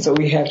us, and so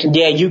we have to.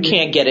 Yeah, you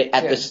can't get it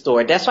at the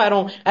store. That's why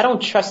I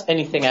don't trust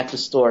anything at the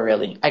store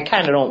really. I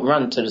kind of don't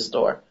run to the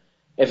store.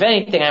 If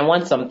anything, I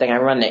want something, I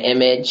run to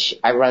Image.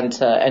 I run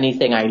to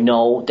anything I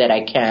know that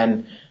I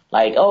can,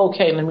 like,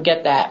 okay, let me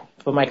get that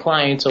for my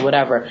clients or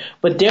whatever.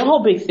 But their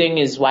whole big thing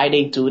is why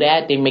they do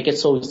that, they make it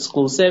so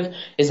exclusive,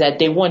 is that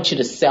they want you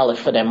to sell it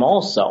for them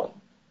also.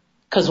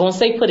 Because once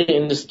they put it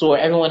in the store,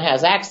 everyone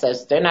has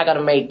access. They're not going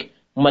to make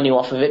money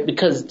off of it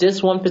because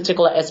this one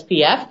particular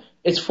SPF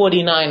is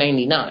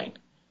 $49.99.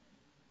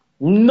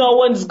 No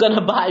one's going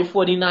to buy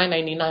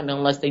 $49.99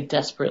 unless they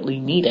desperately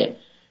need it.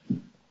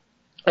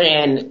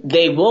 And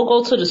they will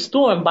go to the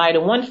store and buy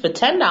the one for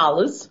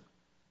 $10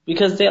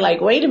 because they're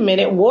like, wait a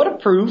minute,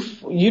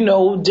 waterproof,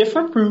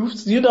 different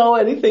proofs,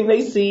 anything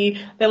they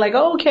see. They're like,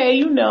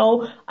 okay,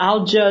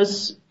 I'll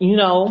just,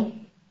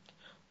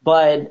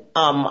 But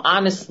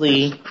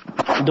honestly,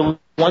 the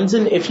ones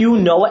if you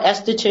know an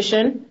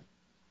esthetician,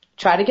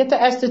 try to get the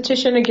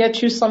esthetician to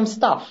get you some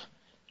stuff.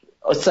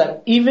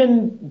 So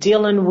even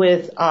dealing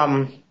with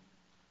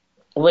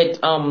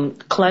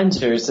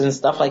cleansers and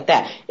stuff like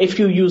that. If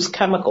you use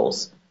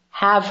chemicals,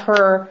 have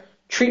her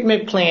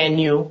treatment plan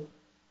you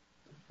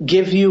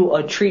give you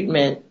a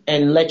treatment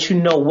and let you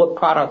know what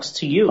products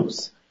to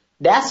use.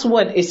 That's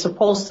what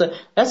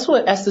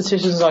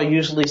estheticians are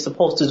usually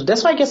supposed to do.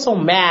 That's why I get so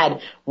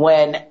mad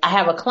when I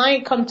have a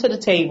client come to the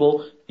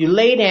table, you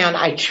lay down,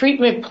 I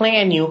treatment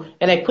plan you,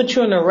 and I put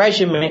you in a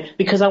regimen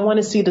because I want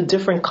to see the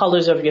different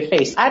colors of your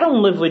face. I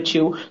don't live with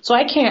you, so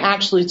I can't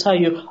actually tell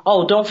you,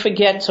 oh, don't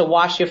forget to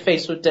wash your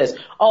face with this.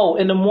 Oh,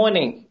 in the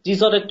morning,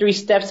 these are the 3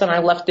 steps and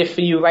I left it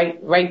for you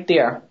right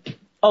there.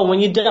 Oh,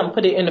 when you're done,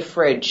 put it in the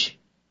fridge.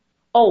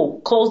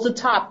 Oh, close the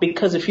top,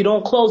 because if you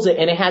don't close it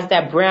and it has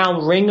that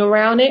brown ring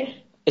around it,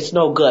 it's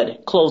no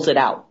good. Close it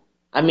out.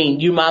 I mean,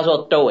 you might as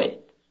well throw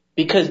it,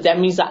 because that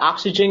means the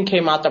oxygen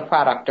came out the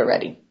product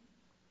already.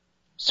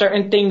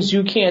 Certain things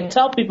you can't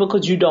tell people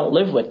because you don't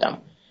live with them.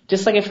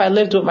 Just like if I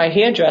lived with my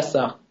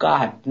hairdresser,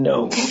 God,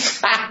 no.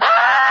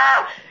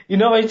 You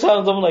know how many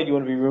times I'm like, you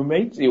want to be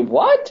roommates?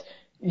 What?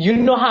 You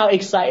know how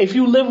excited, if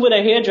you live with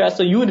a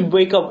hairdresser, you would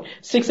wake up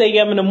 6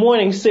 a.m. in the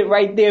morning, sit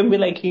right there and be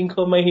like, can you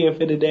comb my hair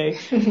for the day?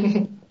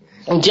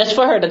 And just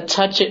for her to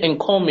touch it and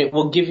comb it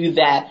will give you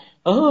that,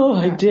 oh,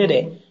 I did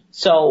it.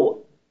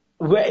 So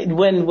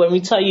when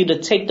we tell you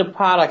to take the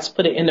products,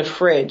 put it in the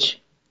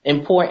fridge,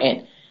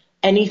 important.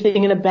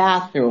 Anything in the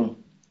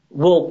bathroom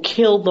will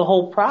kill the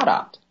whole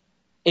product.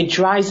 It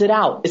dries it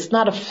out. It's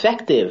not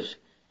effective.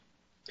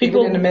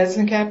 People in the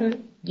medicine cabinet?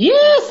 Yeah,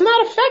 it's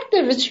not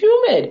effective. It's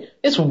humid.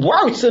 It's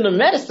worse in the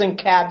medicine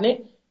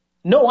cabinet.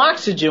 No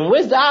oxygen.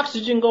 Where's the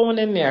oxygen going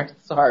in there?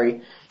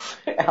 Sorry.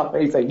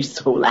 Alfred's like, you're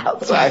so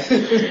loud.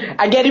 Sorry.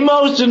 I get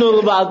emotional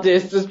about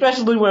this,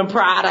 especially when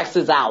products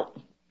is out.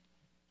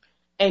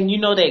 And you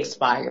know they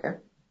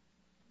expire.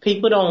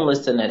 People don't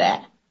listen to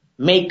that.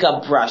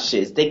 Makeup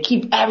brushes. They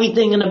keep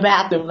everything in the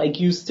bathroom.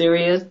 Like, you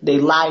serious? They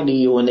lied to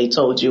you when they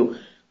told you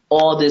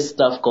all this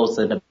stuff goes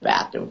in the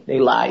bathroom. They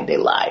lied.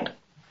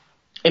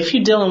 If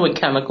you're dealing with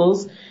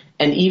chemicals,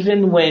 and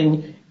even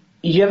when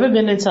you ever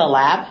been into a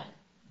lab,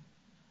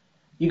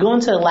 you go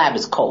into a lab,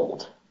 it's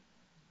cold.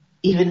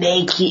 Even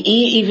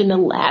the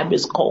lab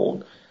is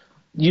cold.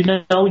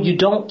 You know, you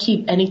don't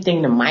keep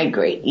anything to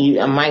migrate.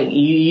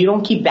 You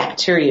don't keep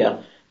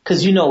bacteria,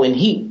 because you know in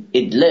heat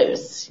it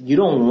lives. You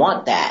don't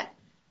want that.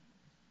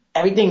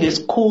 Everything is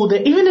cool.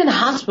 Even in the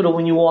hospital,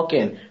 when you walk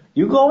in,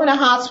 you go in a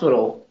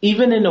hospital,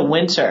 even in the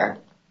winter.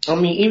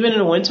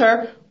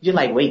 You're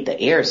like, wait, the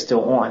air is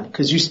still on,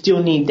 because you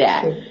still need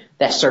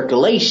that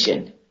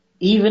circulation.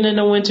 Even in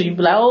the winter, you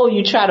be like, oh,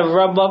 you try to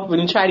rub up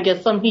and try to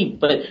get some heat,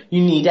 but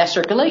you need that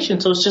circulation.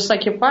 So it's just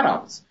like your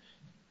products.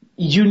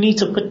 You need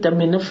to put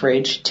them in the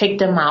fridge, take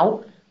them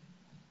out.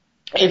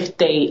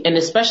 And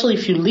especially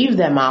if you leave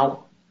them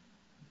out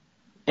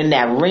and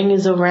that ring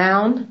is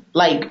around,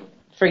 like,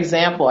 for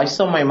example, I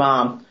saw my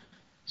mom,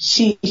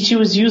 she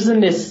was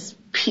using this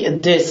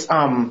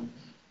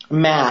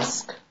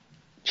mask,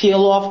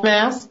 peel off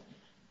mask.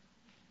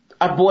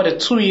 I bought it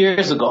 2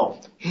 years ago.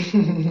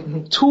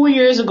 2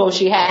 years ago,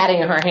 she had it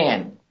in her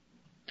hand.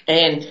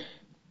 And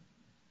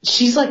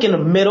she's like in the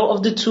middle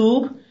of the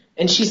tube,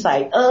 and she's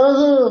like,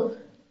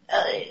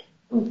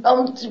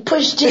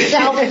 push this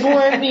out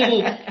for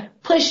me.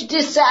 Push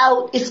this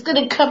out. It's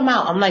going to come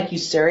out. I'm like, you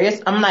serious?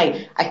 I'm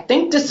like, I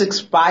think this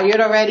expired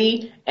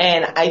already.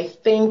 And I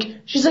think,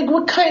 she's like,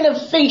 what kind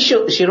of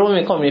facial? She don't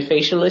even call me a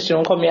facialist. She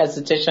don't call me an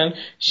esthetician.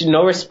 She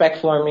no respect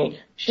for me.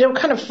 She said, what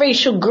kind of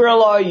facial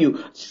girl are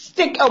you?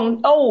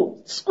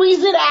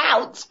 Squeeze it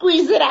out.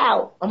 Squeeze it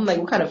out. I'm like,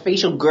 what kind of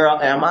facial girl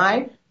am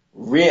I?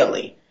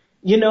 Really?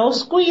 You know,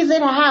 squeeze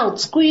it out.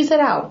 Squeeze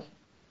it out.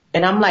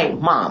 And I'm like,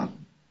 Mom,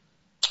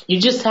 you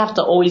just have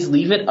to always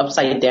leave it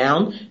upside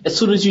down. As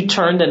soon as you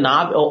turn the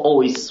knob, it'll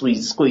always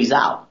squeeze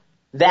out.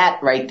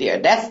 That right there.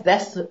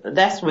 That's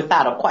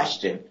without a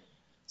question.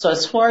 So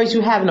as far as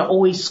you having to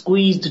always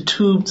squeeze the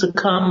tube to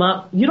come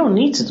up, you don't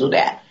need to do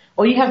that.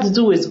 All you have to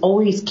do is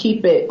always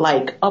keep it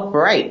like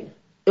upright.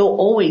 It'll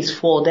always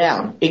fall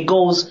down. It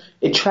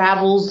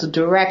travels the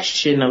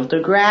direction of the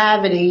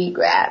gravity.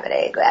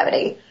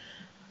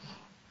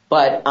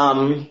 But,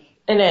 in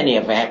any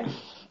event,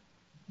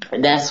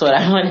 that's what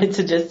I wanted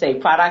to just say.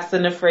 Products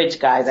in the fridge,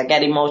 guys. I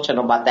get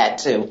emotional about that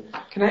too.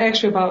 Can I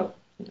ask you about?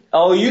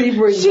 Oh, she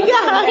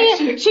got her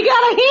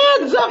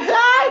hands up,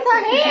 guys.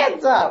 Her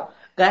hands up.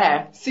 Go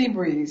ahead.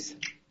 Seabreeze.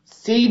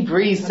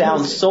 Seabreeze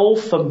sounds so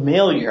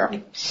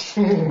familiar.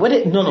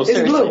 No,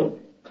 seriously.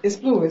 It's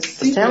blue. It's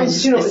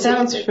Seabreeze. It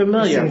sounds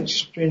familiar. It's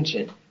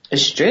astringent.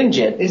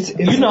 Astringent? It's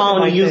I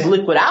only use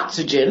liquid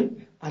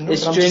oxygen. I know,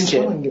 but I'm just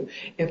telling you,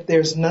 if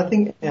there's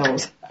nothing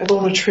else, I go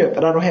on a trip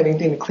and I don't have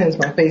anything to cleanse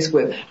my face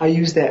with, I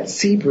use that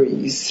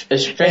Seabreeze.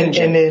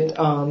 Astringent.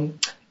 And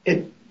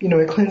it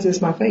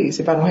cleanses my face.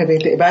 If I don't have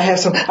anything, if I have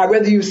some, I'd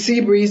rather use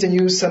Seabreeze than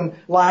use some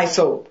lye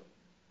soap.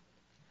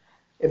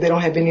 If they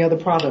don't have any other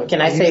product. Can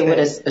I say what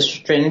is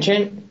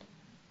astringent?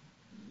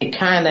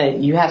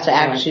 It you have to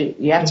actually,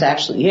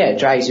 it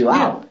dries you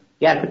out.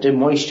 You have to put the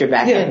moisture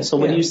back in. So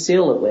what do you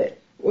seal it with?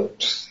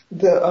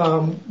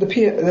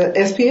 The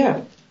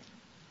SPF.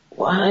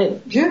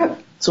 What? Yeah.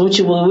 So what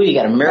you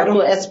got a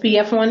miracle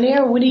SPF on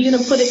there? What are you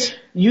going to put it?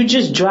 You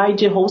just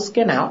dried your whole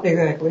skin out.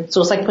 Exactly. So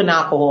it's like putting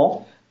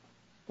alcohol.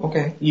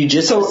 Okay. You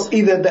just So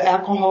either the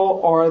alcohol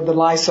or the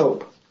lye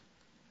soap.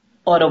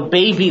 or the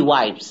baby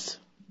wipes.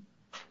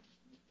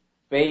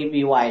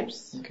 Baby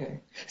wipes. Okay.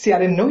 See, I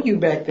didn't know you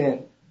back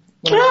then.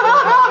 So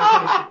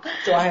I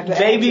had to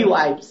Baby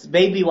wipes.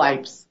 Baby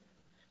wipes.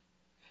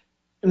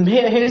 And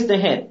here's the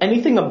hint.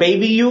 Anything a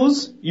baby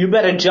use, you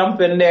better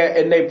jump in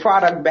their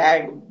product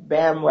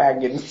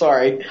bandwagon.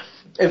 Sorry.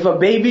 If a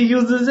baby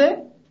uses it,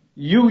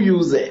 you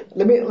use it.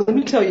 Let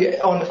me tell you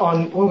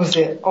on what was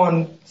it?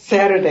 On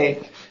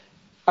Saturday,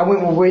 I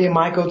went with William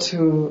Michael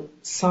to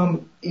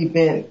some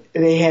event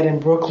they had in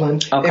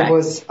Brooklyn. Okay. It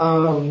was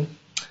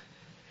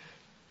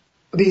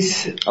these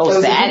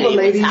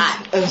Saturday was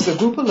hot. It was a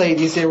group of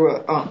ladies. They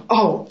were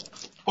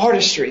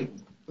artistry.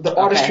 The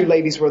artistry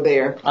ladies were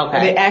there. Okay.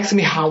 And they asked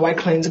me how I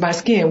cleanse my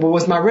skin. What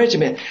was my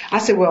regimen? I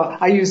said, well,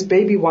 I use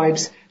baby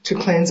wipes to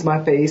cleanse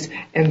my face,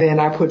 and then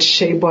I put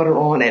shea butter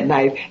on at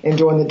night, and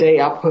during the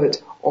day I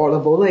put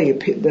olive oil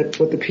with the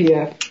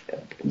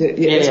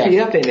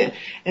SPF in it.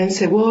 And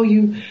said, well,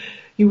 you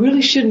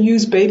really shouldn't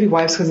use baby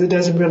wipes because it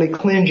doesn't really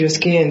cleanse your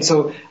skin.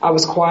 So I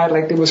was quiet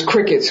like there was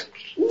crickets.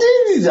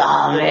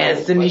 Oh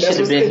man, Cindy should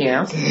have been here.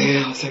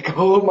 I was like,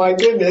 oh my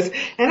goodness.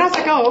 And I was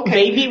like, oh, okay.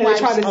 Baby wipes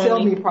they tried to sell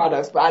only. me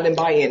products, but I didn't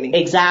buy any.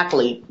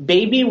 Exactly.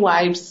 Baby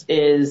wipes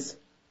is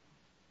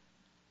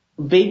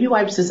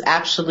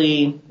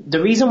actually,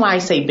 the reason why I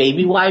say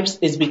baby wipes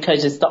is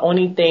because it's the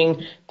only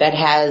thing that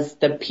has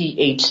the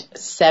pH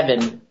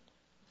 7.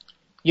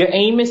 Your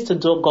aim is to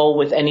go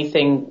with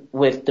anything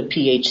with the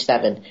pH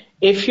 7.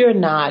 If you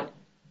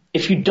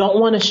don't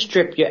want to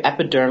strip your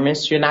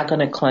epidermis, you're not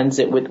going to cleanse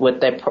it with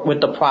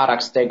the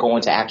products they're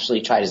going to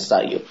actually try to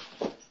sell you.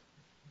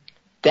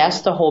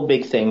 That's the whole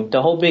big thing.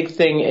 The whole big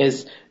thing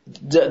is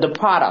the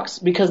products,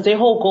 because their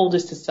whole goal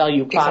is to sell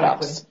you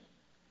products. Exactly.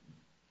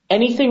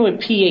 Anything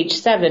with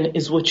pH 7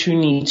 is what you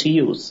need to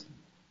use.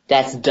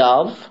 That's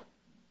Dove,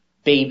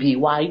 baby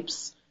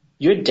wipes.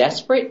 You're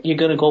desperate, you're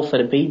going to go for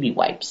the baby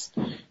wipes.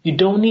 You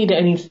don't need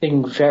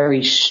anything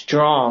very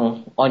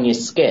strong on your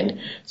skin.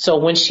 So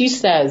when she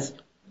says,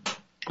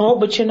 oh,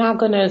 but you're not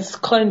going to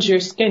cleanse your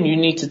skin, you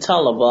need to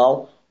tell her,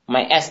 well,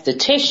 my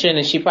esthetician,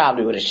 and she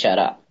probably would have shut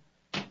up.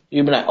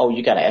 You'd be like, oh,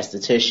 you got an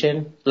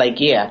esthetician? Like,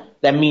 yeah,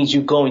 that means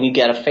you go and you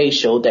get a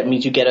facial. That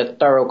means you get a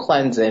thorough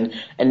cleansing.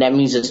 And that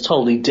means it's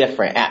totally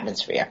different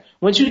atmosphere.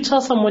 Once you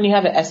tell someone you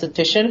have an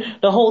esthetician,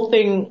 the whole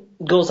thing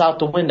goes out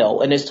the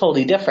window and it's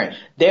totally different.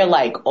 They're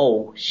like,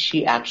 oh,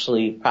 she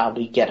actually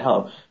probably get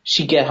her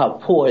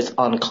pores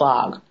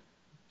unclogged.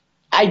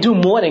 I do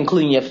more than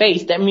clean your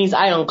face. That means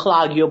I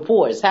unclog your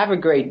pores. Have a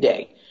great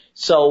day.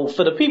 So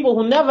for the people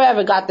who never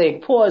ever got their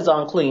pores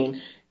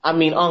unclogged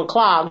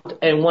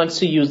and wants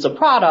to use the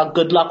product,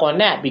 good luck on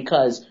that,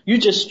 because you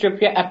just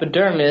strip your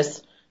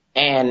epidermis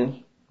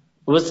and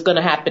what's going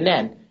to happen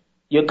then?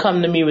 You'll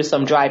come to me with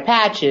some dry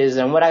patches,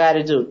 and what I got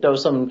to do? Throw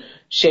some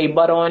shea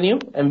butter on you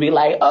and be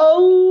like,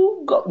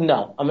 oh,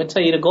 no. I'm going to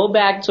tell you to go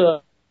back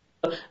to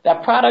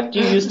that product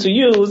you used to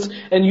use,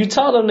 and you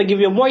tell them to give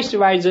you a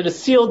moisturizer to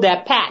seal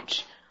that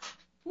patch.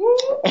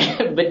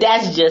 But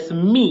that's just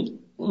me.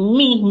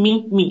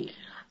 Me.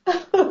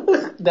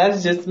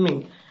 That's just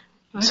me.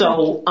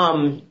 So,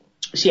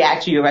 she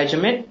asked you your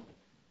regimen?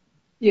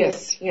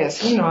 Yes.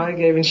 I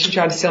gave, and she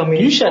tried to sell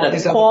me. You should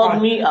have called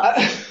me up.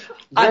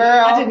 Girl.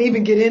 I didn't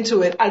even get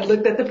into it. I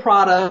looked at the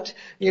product,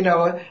 You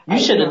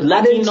should have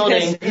let me know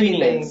the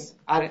ingredients.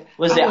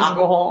 Was there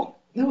alcohol?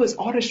 No, it was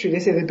artistry. They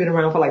said they've been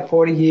around for like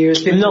 40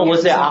 years. No,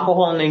 was there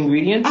alcohol in the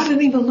ingredients? I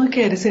didn't even look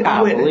at it.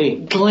 I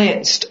went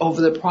glanced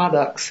over the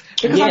products.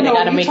 Because yeah, I know they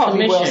gotta you make taught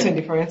me well, commission.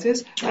 Cindy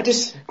Francis. I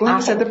just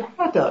glanced at the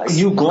products.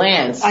 You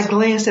glanced. I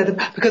glanced at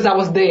because I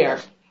was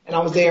there. And I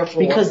was there for.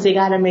 Because they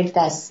gotta make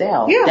that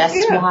sale. Yeah,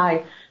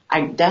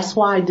 That's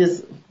why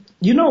this,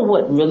 you know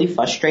what really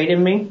frustrated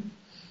me?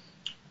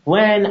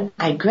 When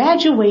I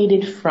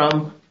graduated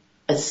from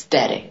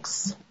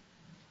aesthetics,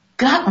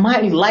 got my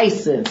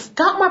license,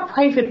 got my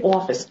private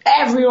office,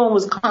 everyone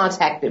was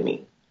contacting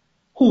me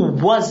who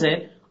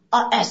wasn't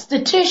an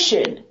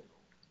esthetician,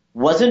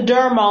 wasn't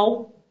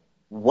dermo,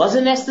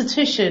 wasn't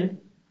esthetician.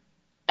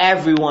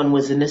 Everyone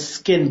was in the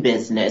skin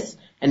business,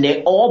 and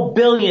they're all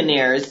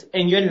billionaires,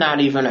 and you're not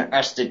even an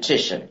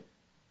esthetician.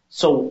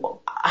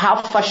 So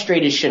how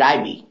frustrated should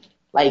I be?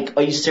 Like,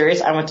 are you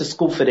serious? I went to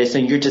school for this,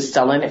 and you're just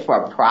selling it for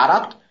a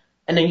product?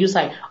 And then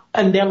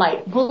and they're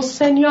like, we'll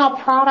send you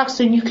our products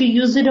and you can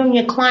use it on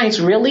your clients.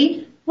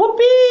 Really?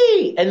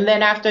 Whoopee! And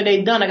then after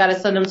they're done, I gotta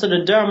send them to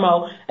the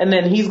dermo, and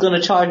then he's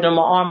gonna charge them an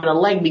arm and a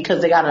leg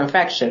because they got an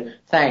infection.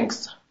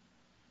 Thanks.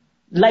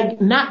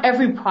 Like, not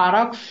every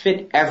product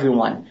fit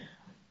everyone.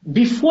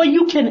 Before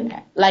you can,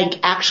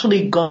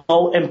 actually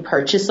go and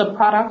purchase a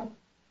product,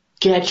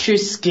 get your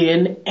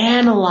skin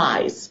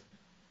analyzed.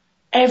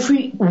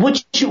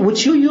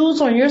 What you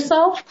use on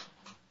yourself,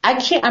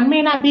 I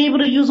may not be able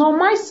to use on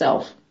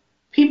myself.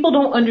 People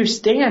don't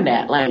understand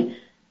that. I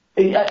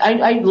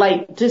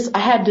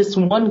had this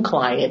one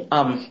client,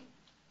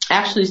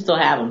 actually still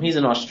have him. He's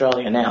in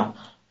Australia now.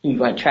 He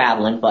went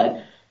traveling,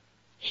 but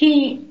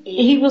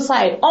he was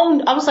like,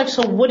 oh, I was like,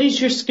 so what is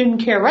your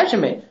skincare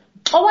regimen?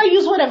 Oh, I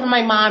use whatever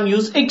my mom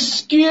used.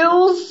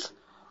 Excuse?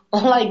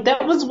 Like,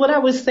 that was what I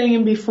was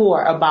saying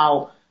before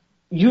about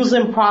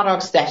using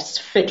products that's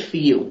fit for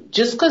you.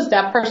 Just because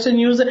that person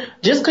uses it,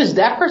 just because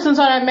that person's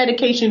on that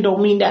medication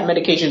don't mean that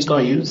medication's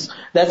going to use.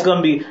 That's going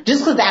to be,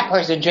 just because that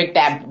person drink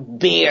that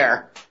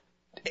beer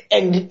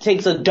and it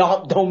takes a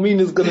dump don't mean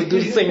it's going to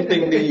do the same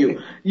thing to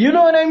you. You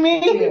know what I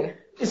mean?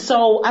 Yeah.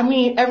 So, I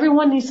mean,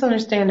 everyone needs to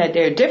understand that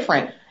they're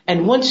different.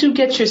 And once you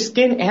get your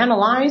skin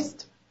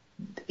analyzed,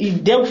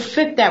 they'll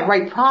fit that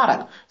right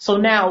product. So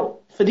now,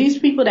 for these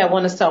people that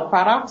want to sell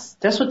products,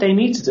 that's what they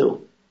need to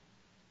do.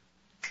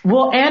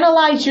 We'll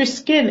analyze your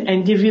skin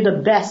and give you the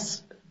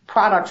best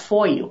product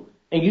for you.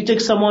 And you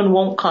think someone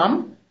won't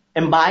come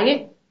and buy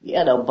it?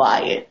 Yeah, they'll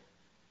buy it.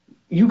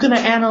 You gonna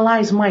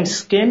analyze my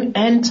skin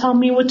and tell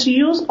me what to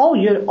use? Oh,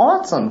 you're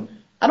awesome.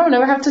 I don't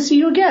ever have to see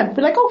you again.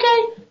 Be like,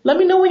 okay, let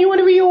me know when you want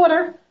to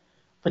reorder.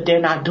 But they're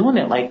not doing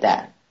it like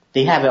that.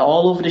 They have it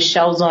all over the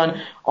shelves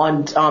on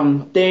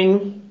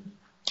Dwayne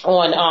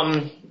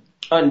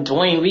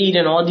Reed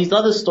and all these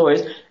other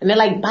stores, and they're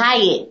like, buy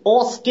it,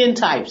 all skin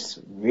types.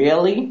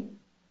 Really?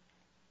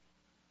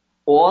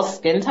 All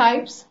skin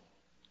types?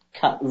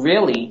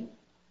 Really?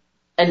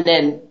 And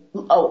then,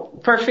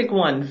 perfect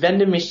one,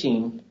 vending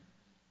machine,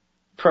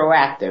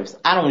 Proactives.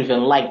 I don't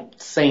even like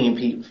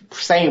saying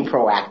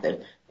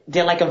Proactive.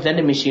 They're like a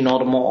vending machine, all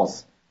the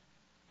malls.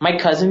 My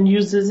cousin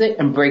uses it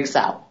and breaks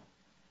out.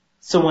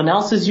 Someone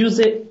else uses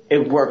it,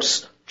 it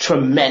works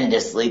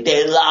tremendously.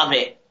 They love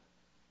it.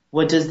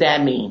 What does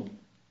that mean?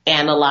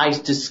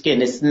 Analyze the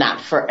skin. It's not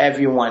for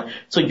everyone.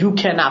 So you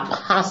cannot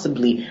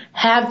possibly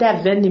have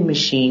that vending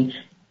machine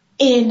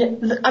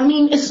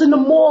it's in the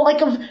mall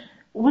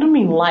what do you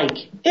mean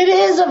like? It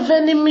is a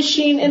vending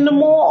machine in the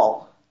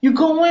mall. You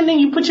go in and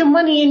you put your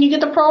money in, you get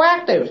the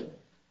Proactive.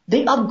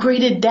 They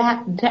upgraded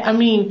that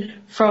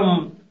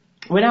from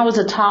when I was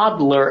a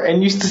toddler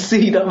and used to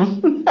see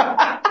them.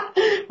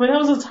 When I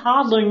was a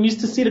toddler and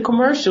used to see the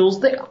commercials,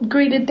 they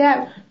upgraded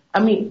that.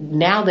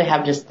 Now they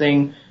have this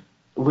thing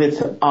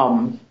with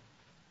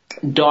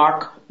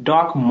dark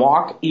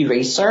mark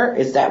eraser.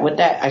 Is that what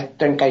that? I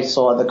think I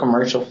saw the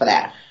commercial for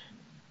that.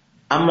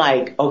 I'm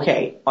like,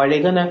 okay, are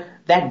they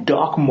that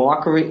dark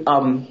mark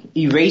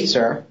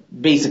eraser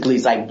basically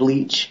is like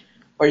bleach?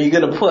 Are you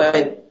gonna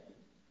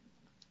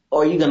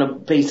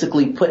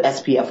basically put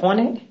SPF on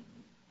it?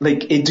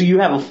 Like, do you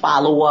have a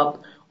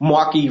follow-up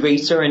mark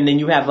eraser and then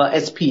you have a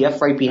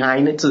SPF right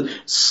behind it to,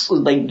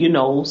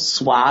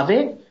 swab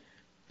it?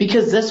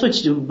 Because that's what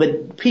you do.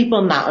 But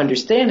people not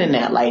understanding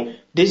that. Like,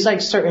 there's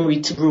like certain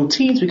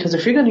routines, because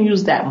if you're going to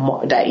use that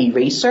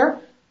eraser,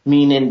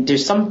 meaning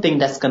there's something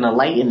that's going to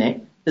lighten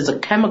it, there's a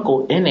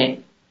chemical in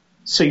it.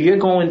 So you're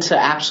going to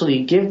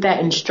actually give that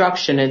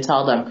instruction and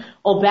tell them,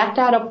 back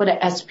that up with an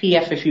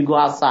SPF if you go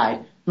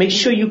outside. Make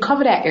sure you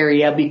cover that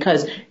area,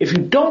 because if you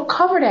don't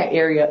cover that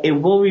area, it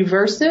will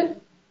reverse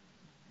it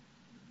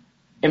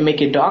and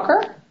make it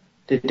darker.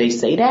 Did they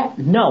say that?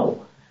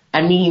 No.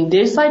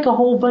 There's like a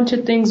whole bunch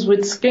of things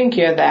with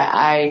skincare that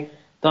I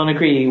don't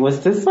agree.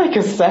 Was this like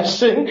a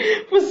session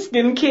for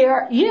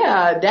skincare?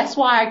 Yeah, that's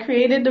why I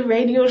created the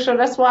radio show.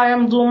 That's why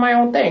I'm doing my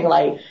own thing.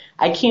 Like,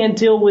 I can't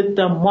deal with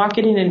the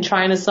marketing and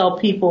trying to sell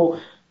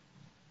people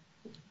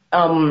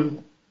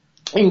and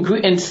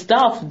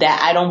stuff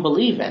that I don't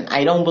believe in.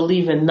 I don't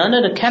believe in none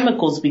of the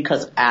chemicals,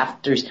 because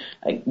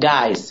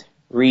guys,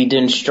 read the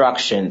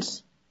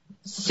instructions.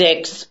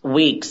 6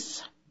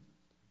 weeks.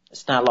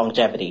 It's not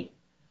longevity.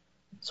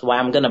 So why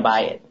I'm gonna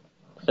buy it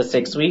for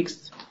 6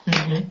 weeks?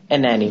 Mm-hmm.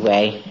 And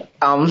anyway,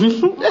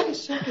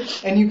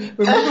 And you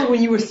remember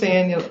when you were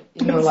saying,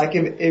 like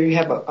if you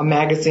have a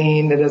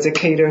magazine that does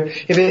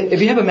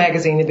if you have a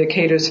magazine that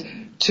caters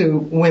to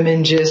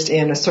women just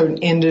in a certain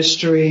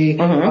industry,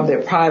 of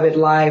their private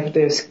life,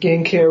 their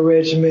skincare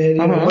regimen,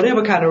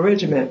 whatever kind of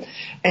regimen,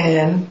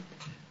 and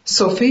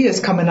Sophia's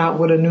coming out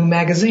with a new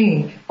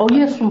magazine. Oh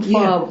yes,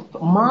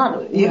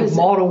 Model. Yeah,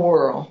 Model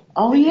World.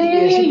 Oh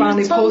yeah. She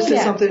finally posted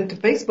something to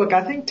Facebook,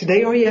 I think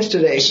today or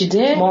yesterday. She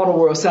did? Model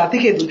World. So I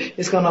think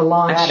it's going to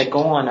launch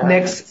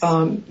next,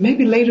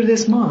 maybe later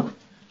this month.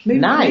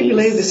 Maybe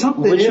later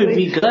something. Which would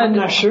be good. I'm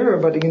not sure,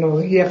 but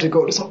you have to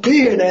go to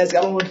Sophia and ask.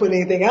 I don't want to put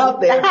anything out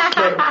there.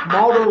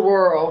 Model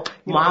World.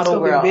 Model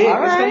World. Big.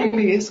 All right.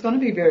 It's going to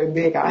be very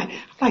big. I'm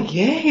like,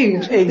 yay.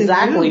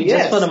 Exactly.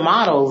 Just for the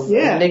models.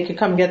 Yeah. They could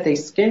come get their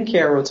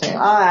skincare routine.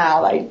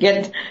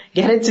 Get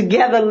it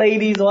together,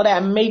 ladies. All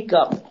that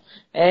makeup.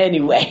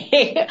 Anyway,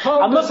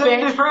 I'm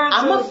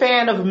a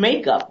fan of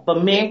makeup,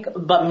 but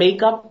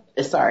makeup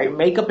is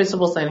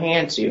supposed to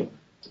enhance you,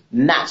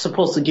 not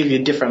supposed to give you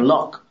a different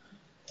look.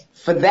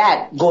 For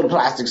that, go to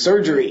plastic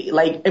surgery.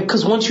 Like,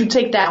 because once you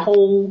take that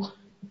whole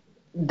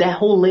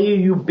layer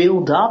you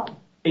build up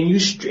and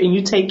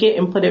you take it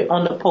and put it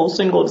on the post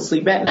and go to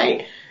sleep at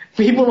night,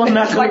 people are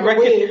not going to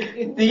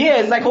recognize. Yeah,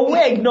 it's like a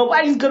wig.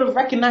 Nobody's going to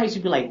recognize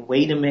you. Be like,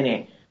 wait a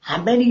minute. How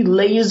many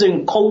layers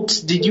and coats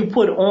did you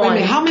put on? I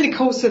mean, how many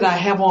coats did I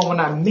have on when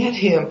I met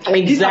him?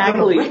 Exactly. He's not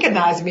going to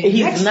recognize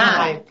me next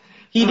time.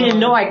 He didn't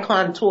know I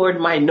contoured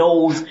my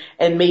nose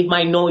and made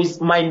my nose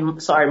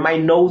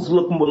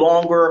look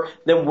longer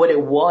than what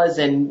it was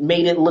and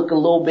made it look a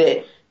little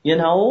bit,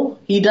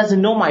 He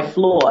doesn't know my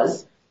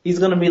flaws. He's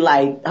gonna be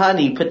like,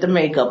 honey, put the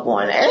makeup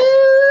on.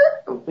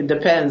 It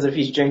depends if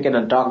he's drinking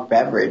a dark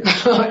beverage.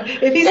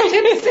 If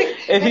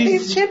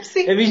he's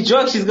tipsy. If he's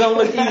drunk, she's gonna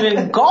look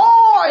even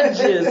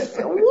gorgeous.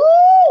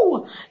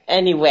 Woo!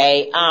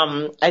 Anyway,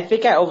 I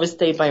think I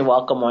overstayed my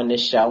welcome on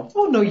this show.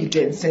 Oh, no, you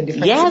didn't, Cindy.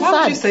 Yes, Why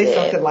would you say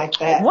something like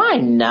that? Why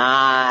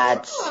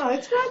not? Oh,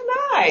 it's not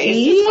nice.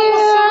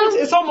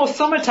 Yeah. It's almost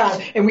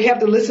summertime, and we have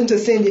to listen to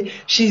Cindy.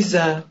 She's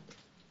a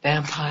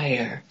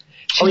vampire.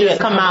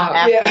 Come out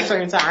after a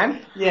certain time.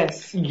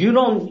 Yes.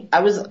 I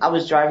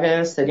was driving in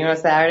the city on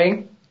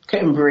Saturday,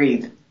 couldn't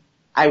breathe.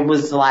 I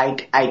was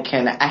like, I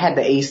had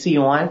the AC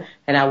on,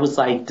 and I was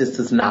like, this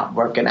is not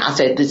working. I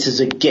said, this is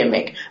a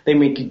gimmick. They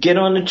make you get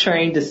on the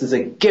train. This is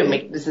a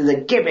gimmick. This is a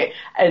gimmick.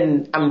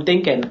 And I'm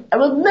thinking, I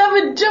will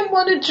never jump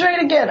on the train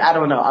again. I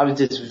don't know. I was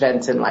just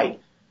venting,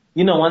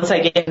 once I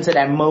get into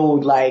that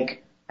mode, I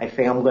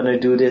think I'm going to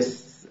do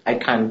this, I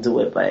kind of do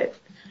it, but.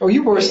 Oh,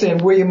 you worse than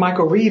William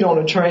Michael Reed on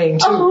a train,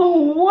 too.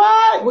 Oh,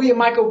 what? William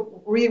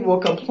Michael Reed will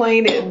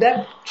complain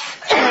that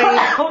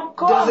train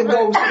doesn't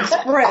go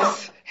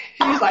express.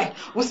 He's like,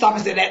 what stop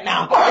is it at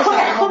now?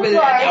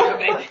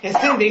 And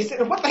Cindy,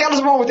 what the hell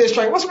is wrong with this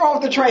train? What's wrong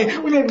with the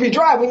train? We need to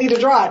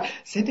drive.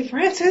 Cindy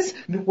Francis,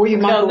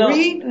 William Michael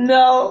Reed?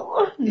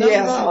 No.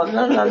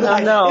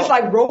 It's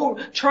like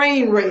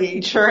train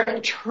rage.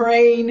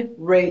 Train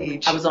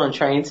rage. I was on a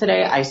train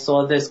today. I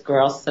saw this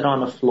girl sit on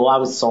the floor. I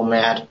was so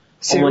mad.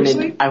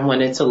 Seriously? I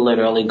wanted to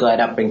literally go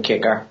up and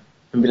kick her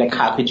and be like,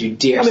 how could you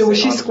dare? Was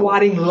she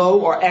squatting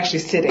low or actually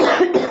sitting?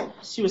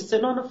 She was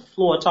sitting on the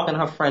floor talking to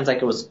her friends like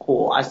it was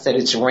cool. I said,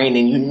 it's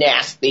raining, you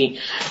nasty.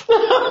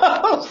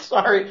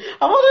 Sorry.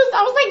 I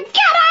was like,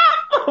 get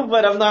up!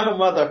 But I'm not her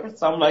mother.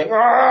 So I'm like,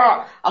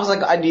 argh! I was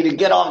like, I need to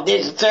get off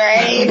this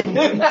train.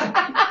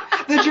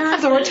 The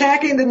germs are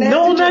attacking the nasty.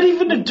 No, not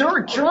even the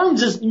germs.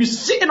 Just you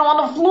sitting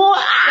on the floor.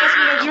 That's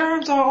when the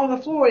germs are on the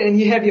floor and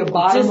you have your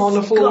bottom on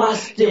the floor.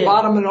 Your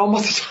bottom and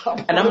almost the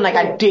top. And I'm like,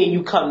 I dare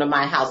you come to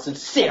my house and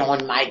sit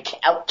on my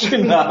couch.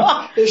 I'm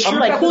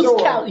like,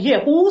 whose couch?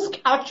 Yeah, whose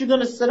couch you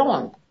gonna sit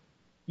on?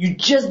 You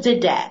just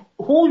did that.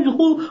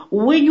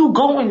 Where you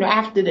going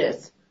after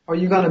this? Are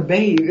you gonna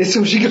bathe as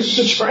soon as you get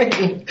to the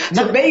train?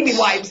 The baby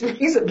wipes.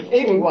 These are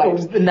baby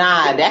wipes.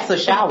 Nah, that's a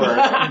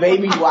shower.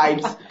 Baby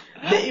wipes.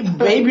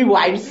 Baby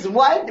wipes.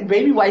 What?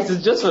 Baby wipes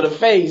is just for the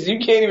face. You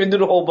can't even do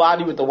the whole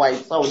body with the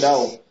wipes. Oh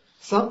no.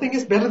 Something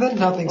is better than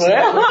nothing.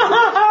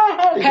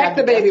 Pack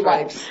the baby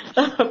wipes.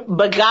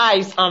 But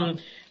guys,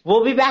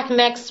 we'll be back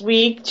next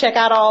week. Check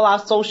out all our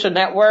social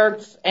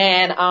networks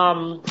and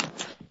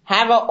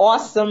have an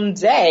awesome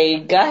day.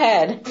 Go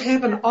ahead.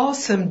 Have an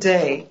awesome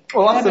day.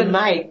 Awesome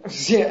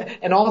night. Yeah,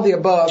 and all the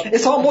above.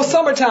 It's almost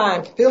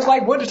summertime. Feels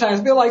like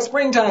wintertime. Feels like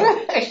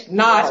springtime.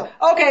 Not.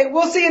 Okay,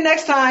 we'll see you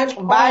next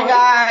time. Bye,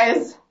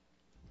 guys.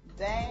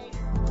 Dang.